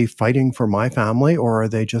 Are they fighting for my family, or are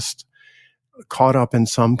they just caught up in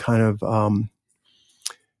some kind of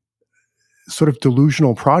sort of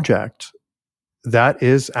delusional project that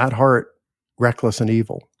is at heart reckless and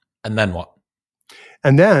evil? And then what?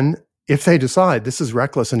 And then if they decide this is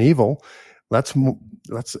reckless and evil, let's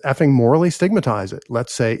effing morally stigmatize it.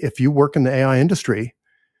 Let's say if you work in the AI industry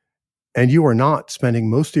and you are not spending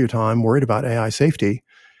most of your time worried about AI safety,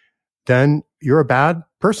 then you're a bad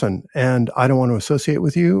person and I don't want to associate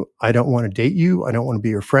with you. I don't want to date you. I don't want to be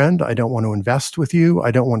your friend. I don't want to invest with you.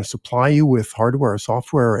 I don't want to supply you with hardware or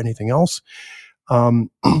software or anything else. I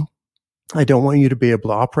don't want you to be able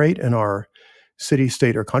to operate in our city,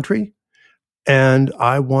 state, or country. And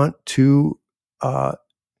I want to,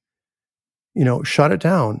 shut it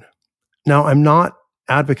down. Now, I'm not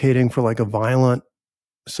advocating for like a violent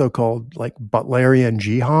so-called like Butlerian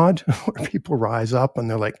jihad where people rise up and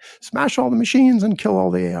they're like, smash all the machines and kill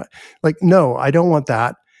all the AI. Like, no, I don't want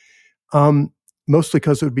that. Mostly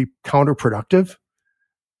because it would be counterproductive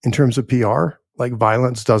in terms of PR. Like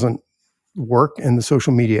violence doesn't work in the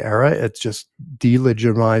social media era. It just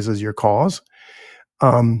delegitimizes your cause.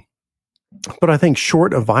 But I think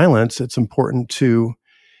short of violence, it's important to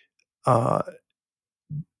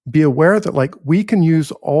be aware that like we can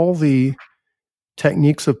use all the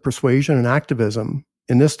techniques of persuasion and activism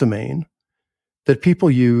in this domain that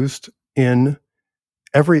people used in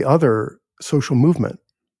every other social movement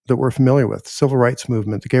that we're familiar with: civil rights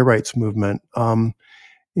movement, the gay rights movement, the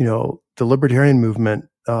libertarian movement,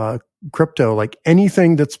 crypto, like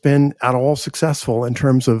anything that's been at all successful in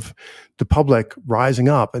terms of the public rising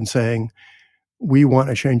up and saying, we want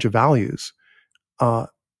a change of values.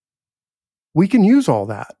 We can use all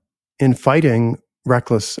that in fighting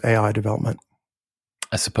reckless AI development.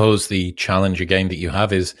 I suppose the challenge again that you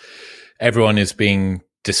have is everyone is being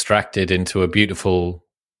distracted into a beautiful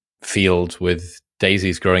field with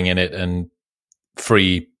daisies growing in it and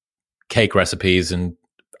free cake recipes and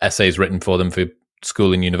essays written for them for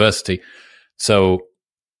school and university. So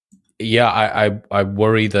yeah, I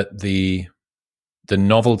worry that the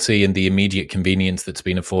novelty and the immediate convenience that's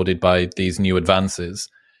been afforded by these new advances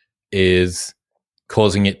is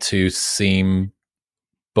causing it to seem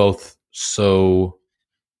both so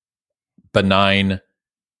benign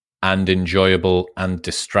and enjoyable and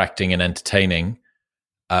distracting and entertaining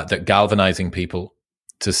that galvanizing people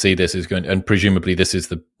to see this is going, and presumably this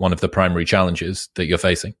is one of the primary challenges that you're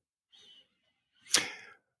facing.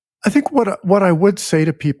 I think what I would say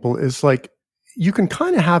to people is like, you can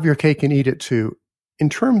kind of have your cake and eat it too, in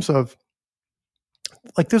terms of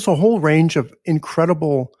like there's a whole range of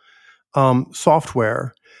incredible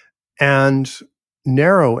software and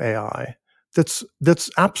narrow AI that's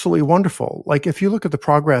absolutely wonderful. Like if you look at the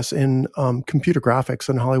progress in computer graphics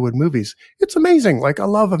and Hollywood movies, it's amazing. Like I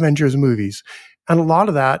love Avengers movies, and a lot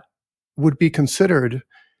of that would be considered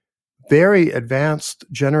very advanced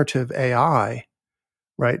generative AI,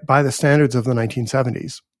 right, by the standards of the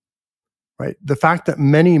 1970s. Right, the fact that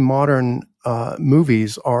many modern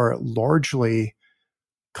movies are largely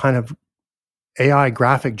kind of AI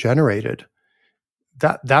graphic generated,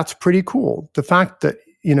 that's pretty cool. The fact that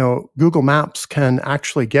Google Maps can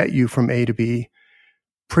actually get you from A to B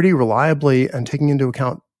pretty reliably and taking into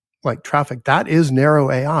account like traffic, that is narrow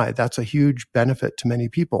AI. That's a huge benefit to many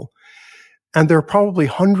people. And there are probably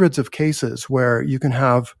hundreds of cases where you can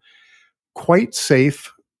have quite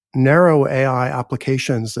safe, narrow AI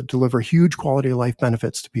applications that deliver huge quality of life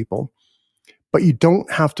benefits to people, but you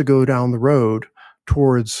don't have to go down the road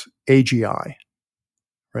towards AGI,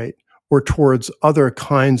 right? Or towards other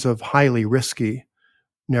kinds of highly risky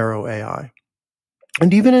narrow AI.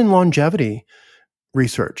 And even in longevity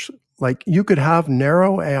research, like you could have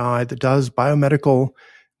narrow AI that does biomedical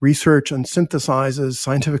research and synthesizes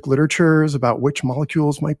scientific literatures about which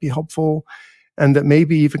molecules might be helpful, and that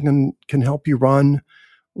maybe even can help you run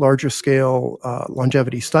larger scale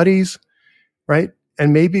longevity studies, right?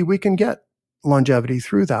 And maybe we can get longevity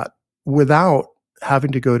through that without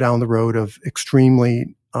having to go down the road of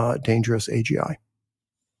extremely dangerous AGI.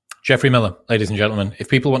 Geoffrey Miller, ladies and gentlemen, if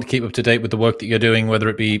people want to keep up to date with the work that you're doing, whether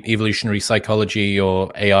it be evolutionary psychology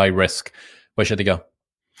or AI risk, where should they go?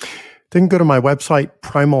 They can go to my website,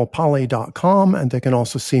 primalpoly.com, and they can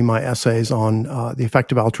also see my essays on the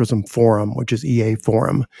Effective Altruism Forum, which is EA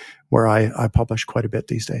Forum, where I publish quite a bit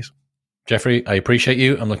these days. Geoffrey, I appreciate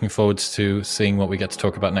you. I'm looking forward to seeing what we get to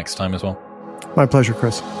talk about next time as well. My pleasure,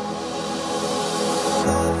 Chris.